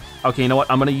nothing. Okay, you know what?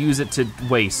 I'm gonna use it to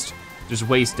waste. Just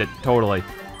waste it, totally.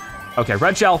 Okay,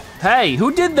 red shell. Hey,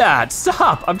 who did that?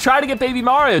 Stop, I'm trying to get Baby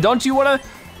Mario. Don't you wanna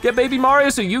get Baby Mario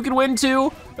so you can win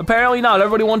too? Apparently not,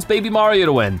 everybody wants Baby Mario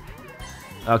to win.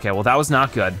 Okay, well that was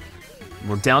not good.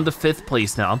 We're down to 5th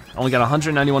place now. Only got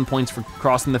 191 points for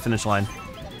crossing the finish line.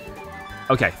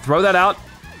 Okay, throw that out.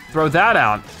 Throw that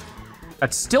out.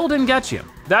 That still didn't get you.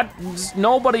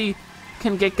 Nobody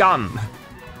can get gotten.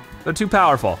 They're too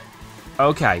powerful.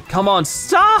 Okay, come on,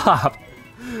 stop!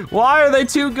 Why are they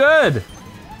too good?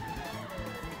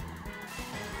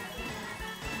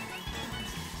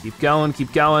 Keep going,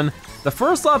 keep going. The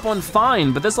first lap went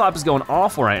fine, but this lap is going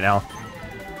awful right now.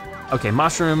 Okay,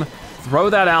 mushroom, throw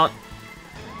that out.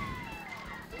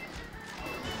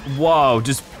 Whoa,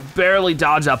 just barely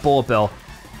dodge that bullet bill.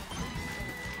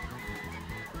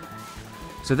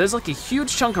 So there's like a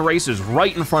huge chunk of racers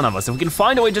right in front of us. If we can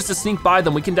find a way just to sneak by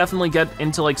them, we can definitely get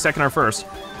into like 2nd or 1st.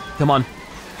 Come on,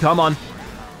 come on.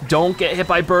 Don't get hit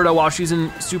by Birdo while she's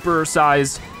in super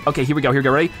sized. Okay, here we go,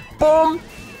 ready? Boom,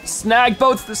 snag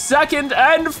both the 2nd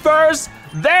and 1st.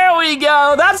 There we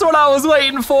go, that's what I was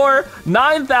waiting for.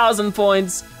 9,000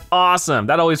 points, awesome.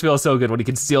 That always feels so good when you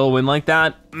can steal a win like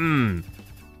that.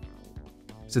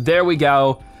 So there we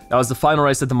go. That was the final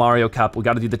race at the Mario Cup. We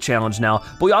gotta do the challenge now.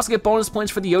 But we also get bonus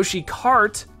points for the Yoshi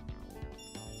Kart.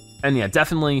 And yeah,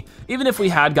 definitely, even if we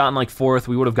had gotten like 4th,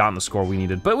 we would have gotten the score we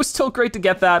needed, but it was still great to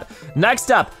get that.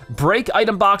 Next up, break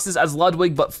item boxes as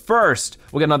Ludwig, but first,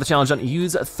 we'll get another challenge done.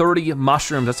 Use 30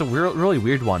 mushrooms. That's a really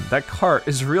weird one. That cart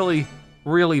is really,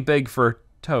 really big for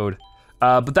Toad.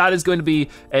 But that is going to be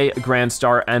a grand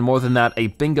star, and more than that, a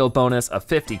bingo bonus of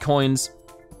 50 coins.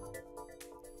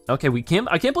 Okay,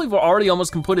 I can't believe we're already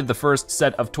almost completed the first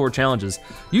set of tour challenges.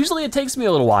 Usually it takes me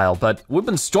a little while, but we've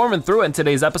been storming through it in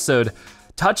today's episode.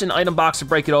 Touch an item box to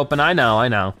break it open, I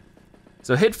know.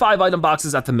 So hit 5 item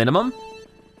boxes at the minimum.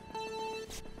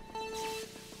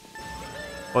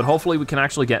 But hopefully we can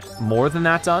actually get more than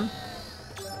that done.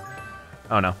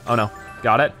 Oh no,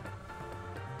 got it.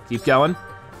 Keep going.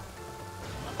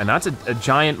 And that's a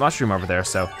giant mushroom over there,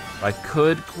 so I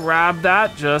could grab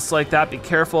that just like that. Be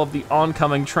careful of the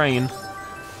oncoming train.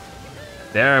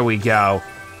 There we go.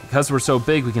 Because we're so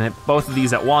big, we can hit both of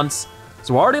these at once.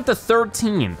 So we're already up to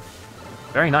 13.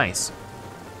 Very nice.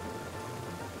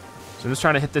 So I'm just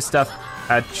trying to hit this stuff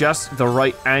at just the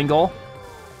right angle.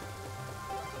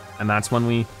 And that's when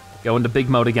we go into big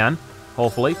mode again,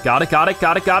 hopefully. Got it.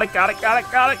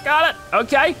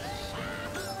 Okay.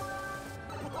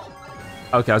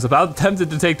 Okay, I was about tempted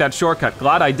to take that shortcut.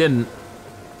 Glad I didn't.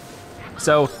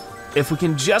 So if we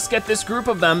can just get this group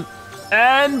of them,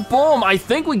 and boom, I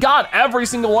think we got every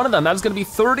single one of them. That was gonna be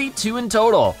 32 in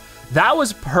total. That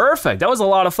was perfect. That was a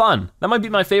lot of fun. That might be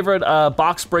my favorite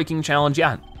box breaking challenge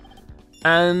yet.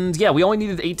 And yeah, we only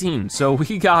needed 18, so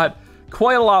we got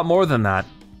quite a lot more than that.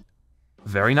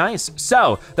 Very nice.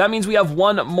 So that means we have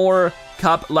one more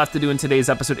cup left to do in today's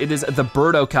episode. It is the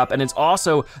Birdo Cup, and it's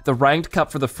also the ranked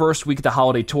cup for the first week of the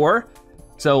holiday tour.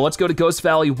 So let's go to Ghost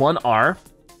Valley 1R.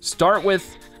 Start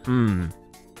with,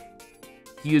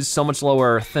 he is so much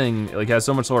lower thing, like has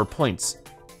so much lower points.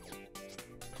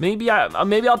 Maybe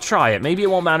I'll try it. Maybe it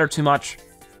won't matter too much.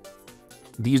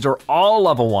 These are all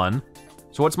level 1.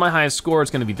 So what's my highest score?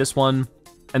 It's gonna be this one,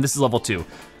 and this is level 2.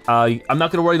 I'm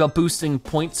not gonna worry about boosting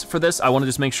points for this. I wanna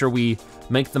just make sure we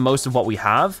make the most of what we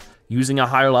have. Using a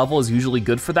higher level is usually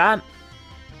good for that.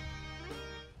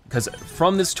 Because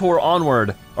from this tour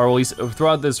onward, or at least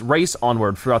throughout this race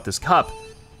onward, throughout this cup,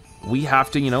 we have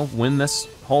to, win this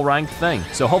whole ranked thing.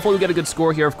 So hopefully we get a good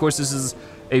score here. Of course, this is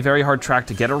a very hard track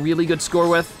to get a really good score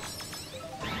with.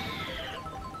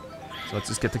 So let's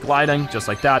just get to gliding, just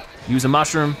like that. Use a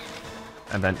mushroom,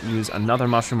 and then use another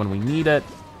mushroom when we need it,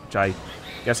 which I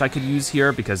guess I could use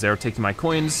here because they're taking my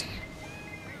coins.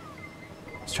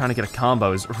 Just trying to get a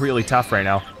combo is really tough right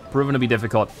now. Proven to be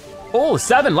difficult. Oh,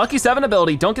 7, lucky 7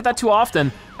 ability. Don't get that too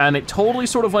often. And it totally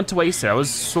sort of went to waste there. It was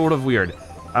sort of weird.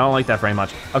 I don't like that very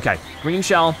much. Okay, green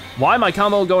shell. Why my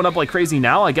combo going up like crazy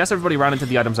now? I guess everybody ran into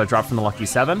the items I dropped from the lucky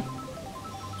 7.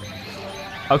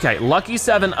 Okay, lucky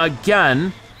 7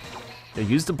 again. They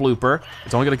used a blooper.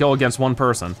 It's only gonna go against one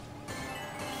person.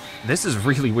 This is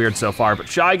really weird so far, but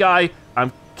Shy Guy,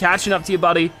 I'm catching up to you,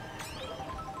 buddy.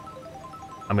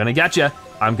 I'm gonna get you.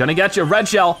 I'm gonna get you, red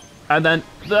shell. And then,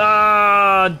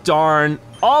 darn,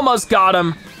 almost got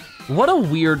him. What a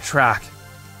weird track.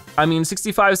 I mean,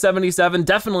 65, 77,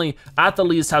 definitely at the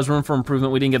least has room for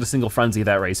improvement. We didn't get a single frenzy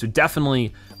that race, so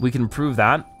definitely we can improve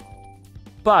that.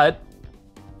 But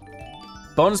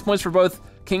bonus points for both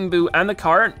King Boo and the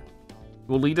cart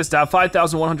will lead us to have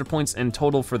 5,100 points in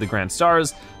total for the Grand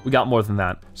Stars. We got more than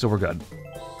that, so we're good.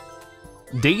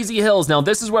 Daisy Hills, now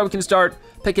this is where we can start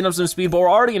picking up some speed, but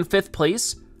we're already in 5th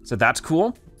place, so that's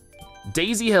cool.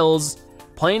 Daisy Hills,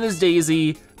 playing as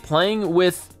Daisy, playing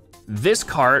with this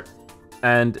cart,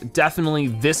 and definitely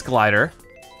this glider.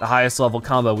 the highest level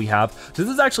combo we have. So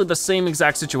this is actually the same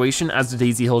exact situation as the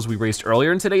Daisy Hills we raced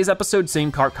earlier in today's episode,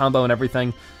 same cart combo and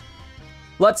everything.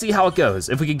 Let's see how it goes.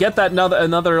 If we could get that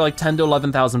another like 10 to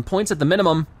 11,000 points at the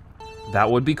minimum, that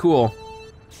would be cool.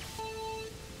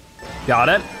 Got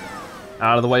it.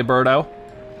 Out of the way, Birdo.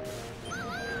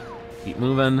 Keep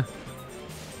moving.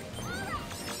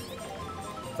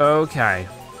 Okay.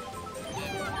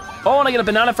 Oh, and I get a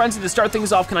banana frenzy to start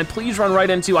things off. Can I please run right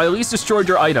into, I at least destroyed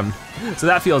your item. So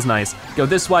that feels nice. Go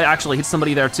this way, actually hit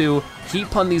somebody there too.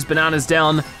 Keep punting these bananas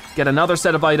down, get another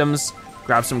set of items,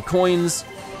 grab some coins,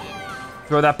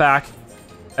 throw that back.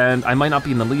 And I might not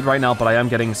be in the lead right now, but I am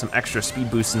getting some extra speed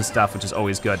boosts and stuff, which is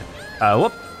always good.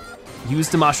 Whoop, use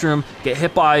the mushroom, get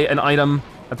hit by an item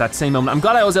at that same moment. I'm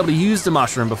glad I was able to use the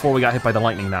mushroom before we got hit by the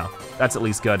lightning now. That's at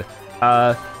least good.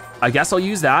 I guess I'll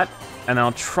use that, and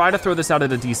I'll try to throw this out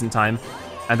at a decent time,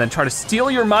 and then try to steal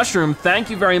your mushroom.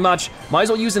 Thank you very much. Might as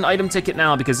well use an item ticket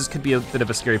now because this could be a bit of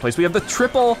a scary place. We have the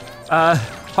triple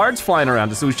hearts flying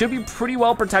around us, so we should be pretty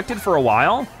well protected for a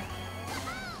while.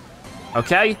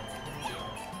 Okay.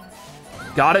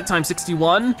 Got it, time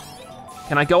 61.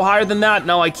 Can I go higher than that?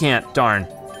 No, I can't, darn.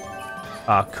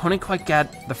 Couldn't quite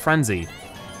get the frenzy.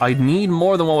 I need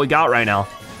more than what we got right now.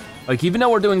 Like, even though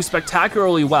we're doing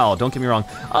spectacularly well, don't get me wrong.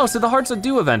 Oh, so the hearts that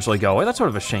do eventually go away, that's sort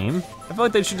of a shame. I feel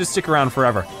like they should just stick around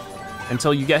forever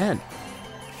until you get hit.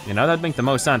 You know, that'd make the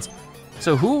most sense.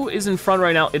 So who is in front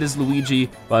right now? It is Luigi,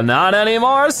 but not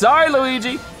anymore. Sorry,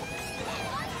 Luigi.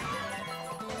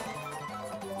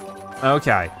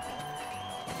 Okay.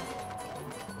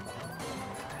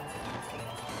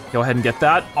 Go ahead and get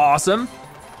that, awesome.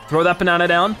 Throw that banana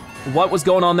down. What was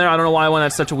going on there? I don't know why I went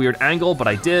at such a weird angle, but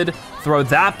I did. Throw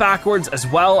that backwards as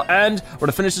well, and we're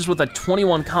gonna finish this with a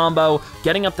 21 combo,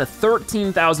 getting up to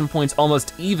 13,000 points,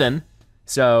 almost even.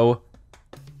 So,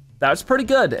 that's pretty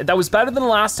good. That was better than the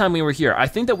last time we were here. I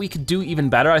think that we could do even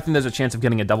better. I think there's a chance of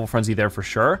getting a double frenzy there for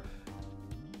sure.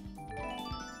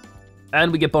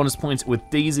 And we get bonus points with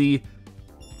Daisy.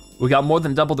 We got more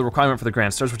than double the requirement for the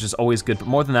Grand Stars, which is always good, but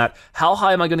more than that, how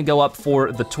high am I gonna go up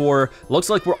for the tour? Looks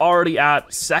like we're already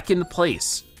at second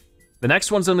place. The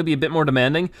next one's gonna be a bit more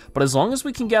demanding, but as long as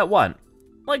we can get what?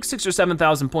 Like 6,000 or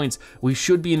 7,000 points, we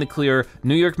should be in the clear.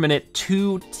 New York Minute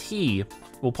 2T.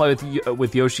 We'll play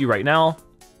with Yoshi right now,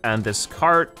 and this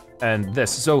cart, and this.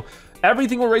 So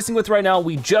everything we're racing with right now,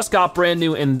 we just got brand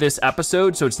new in this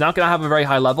episode, so it's not gonna have a very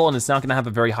high level, and it's not gonna have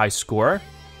a very high score.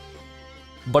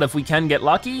 But if we can get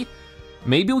lucky,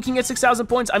 maybe we can get 6,000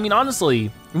 points. I mean,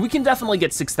 honestly, we can definitely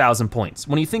get 6,000 points.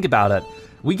 When you think about it,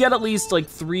 we get at least like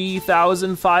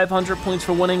 3,500 points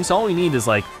for winning. So all we need is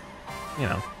like, you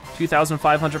know,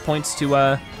 2,500 points to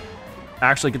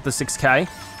actually get the 6K.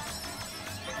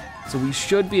 So we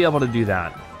should be able to do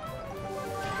that.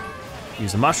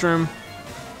 Use a mushroom.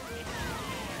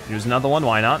 Use another one,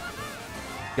 why not?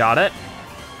 Got it.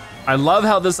 I love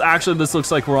how this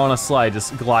looks like we're on a slide,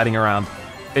 just gliding around.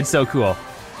 It's so cool.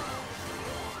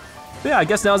 But yeah, I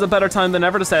guess now's a better time than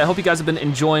ever to say I hope you guys have been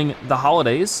enjoying the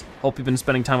holidays. Hope you've been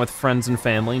spending time with friends and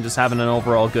family and just having an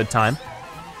overall good time.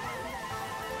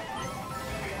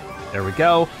 There we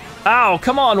go. Ow,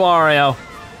 come on, Wario.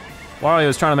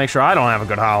 Wario's trying to make sure I don't have a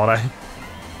good holiday.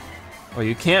 Well,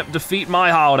 you can't defeat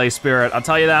my holiday spirit, I'll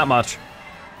tell you that much.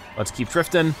 Let's keep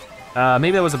drifting.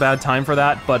 Maybe that was a bad time for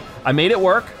that, but I made it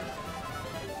work.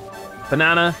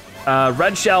 Banana,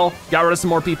 red shell, got rid of some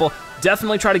more people.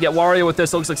 Definitely try to get Wario with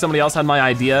this. It looks like somebody else had my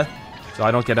idea, so I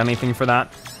don't get anything for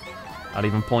that. Not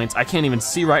even points. I can't even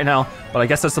see right now, but I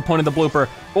guess that's the point of the blooper.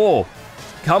 Oh,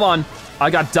 come on.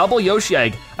 I got double Yoshi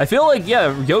egg. I feel like,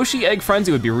 yeah, Yoshi egg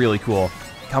frenzy would be really cool.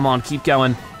 Come on, keep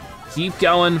going. Keep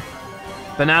going.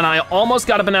 Banana, I almost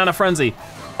got a banana frenzy.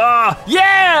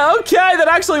 Yeah, okay, that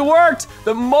actually worked.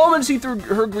 The moment she threw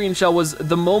her green shell was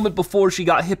the moment before she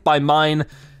got hit by mine.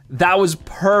 That was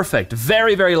perfect,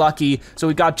 very, very lucky. So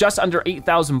we got just under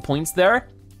 8,000 points there.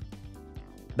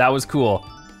 That was cool.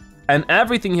 And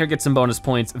everything here gets some bonus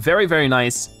points, very, very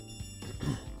nice.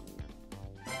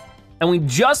 And we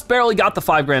just barely got the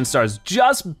 5 grand stars,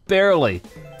 just barely.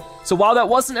 So while that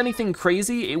wasn't anything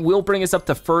crazy, it will bring us up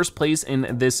to first place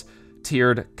in this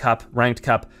tiered cup, ranked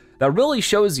cup. That really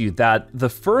shows you that the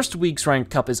first week's ranked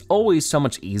cup is always so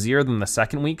much easier than the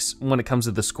second week's when it comes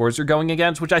to the scores you're going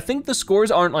against, which I think the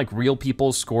scores aren't like real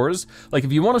people's scores. Like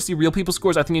if you wanna see real people's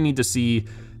scores, I think you need to see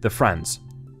the friends.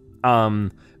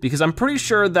 Because I'm pretty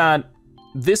sure that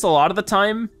this a lot of the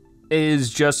time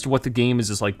is just what the game is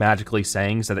just like magically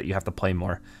saying so that you have to play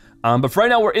more. But for right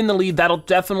now, we're in the lead. That'll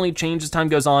definitely change as time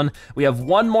goes on. We have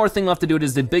one more thing left to do. It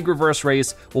is the big reverse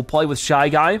race. We'll play with Shy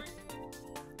Guy.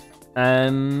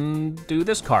 And do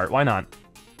this cart, why not?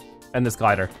 And this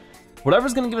glider.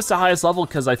 whatever's gonna give us the highest level,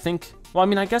 because I think, well, I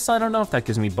mean, I guess I don't know if that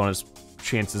gives me bonus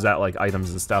chances at like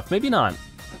items and stuff. Maybe not.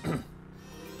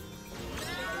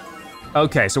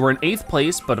 Okay, so we're in 8th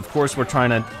place, but of course we're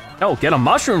trying to, oh, get a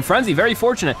mushroom frenzy, very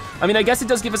fortunate. I mean, I guess it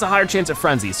does give us a higher chance at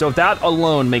frenzy, so if that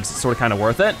alone makes it sort of kind of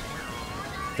worth it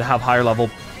to have higher level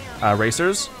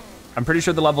racers. I'm pretty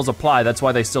sure the levels apply, that's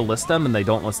why they still list them and they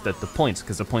don't list the points,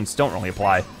 because the points don't really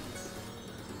apply.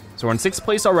 So we're in 6th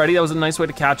place already, that was a nice way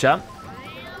to catch up.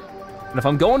 And if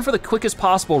I'm going for the quickest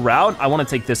possible route, I wanna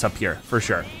take this up here, for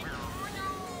sure.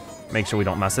 Make sure we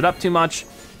don't mess it up too much.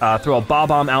 Throw a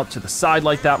bob-omb out to the side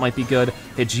like that might be good.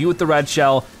 Hit you with the red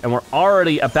shell, and we're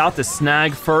already about to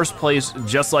snag 1st place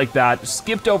just like that.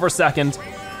 Skipped over 2nd.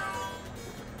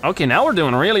 Okay, now we're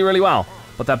doing really, really well.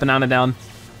 Put that banana down.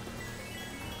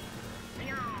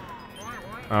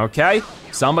 Okay,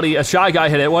 somebody, a shy guy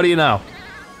hit it, what do you know?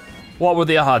 What were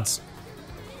the odds?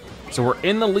 So we're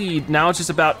in the lead, now it's just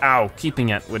about, ow, keeping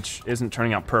it, which isn't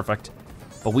turning out perfect.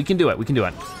 But we can do it, we can do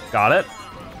it. Got it.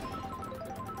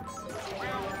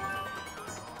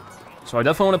 So I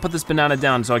definitely wanna put this banana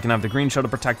down so I can have the green shell to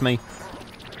protect me.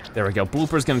 There we go,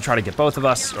 Blooper's gonna try to get both of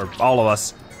us, or all of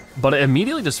us, but it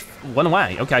immediately just went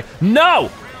away, okay.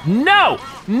 No, no,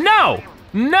 no,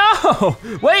 no,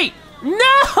 wait,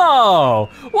 no!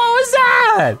 What was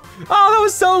that? Oh, that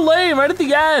was so lame, right at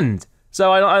the end.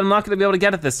 So I'm not gonna be able to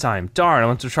get it this time. Darn, I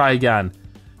want to try again.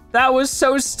 That was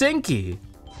so stinky.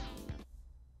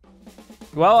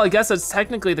 Well, I guess it's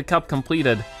technically the cup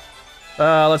completed.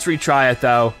 Let's retry it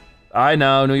though. I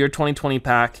know, New Year 2020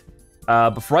 pack.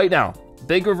 But for right now,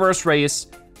 big reverse race.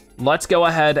 Let's go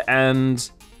ahead and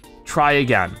try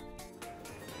again.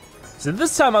 So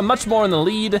this time I'm much more in the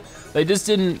lead. They just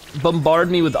didn't bombard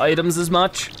me with items as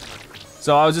much.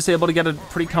 So I was just able to get a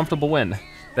pretty comfortable win.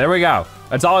 There we go.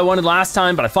 That's all I wanted last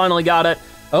time, but I finally got it.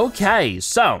 Okay,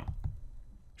 so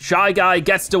Shy Guy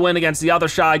gets to win against the other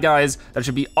Shy Guys. That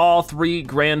should be all 3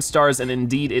 grand stars, and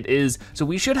indeed it is. So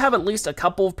we should have at least a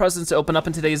couple of presents to open up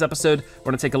in today's episode. We're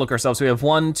gonna take a look ourselves. So we have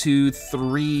 1, 2,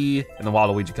 3, and the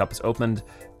Waluigi Cup is opened.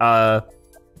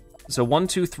 So 1,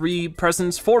 2, 3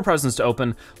 presents, 4 presents to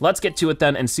open. Let's get to it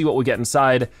then and see what we get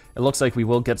inside. It looks like we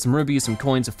will get some rubies, some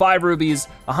coins, 5 rubies,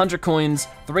 100 coins,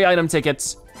 3 item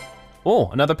tickets. Oh,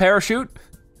 another parachute.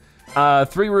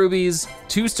 3 rubies,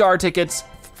 2 star tickets,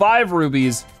 5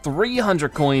 rubies,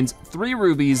 300 coins, 3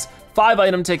 rubies, 5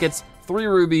 item tickets, 3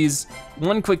 rubies,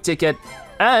 1 quick ticket,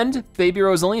 and Baby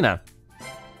Rosalina.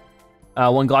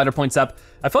 1 glider points up.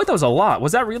 I feel like that was a lot.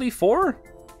 Was that really 4?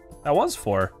 That was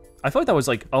 4. I feel like that was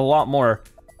like a lot more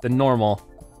than normal,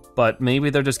 but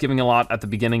maybe they're just giving a lot at the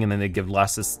beginning and then they give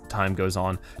less as time goes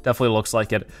on. Definitely looks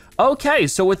like it. Okay,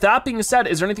 so with that being said,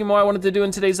 is there anything more I wanted to do in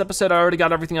today's episode? I already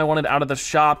got everything I wanted out of the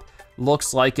shop.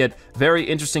 Looks like it. Very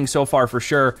interesting so far for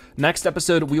sure. Next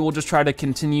episode, we will just try to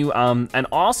continue and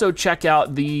also check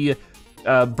out the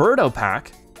Birdo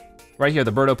pack. Right here,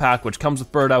 the Birdo pack, which comes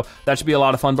with Birdo. That should be a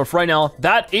lot of fun, but for right now,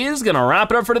 that is gonna wrap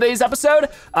it up for today's episode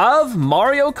of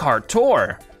Mario Kart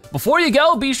Tour. Before you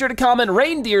go, be sure to comment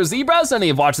Reindeer Zebra so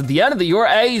you've watched at the end of the You're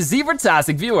a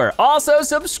Zebra-tastic viewer. Also,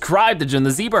 subscribe to join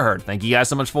the Zebra Herd. Thank you guys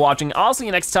so much for watching. I'll see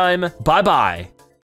you next time. Bye-bye.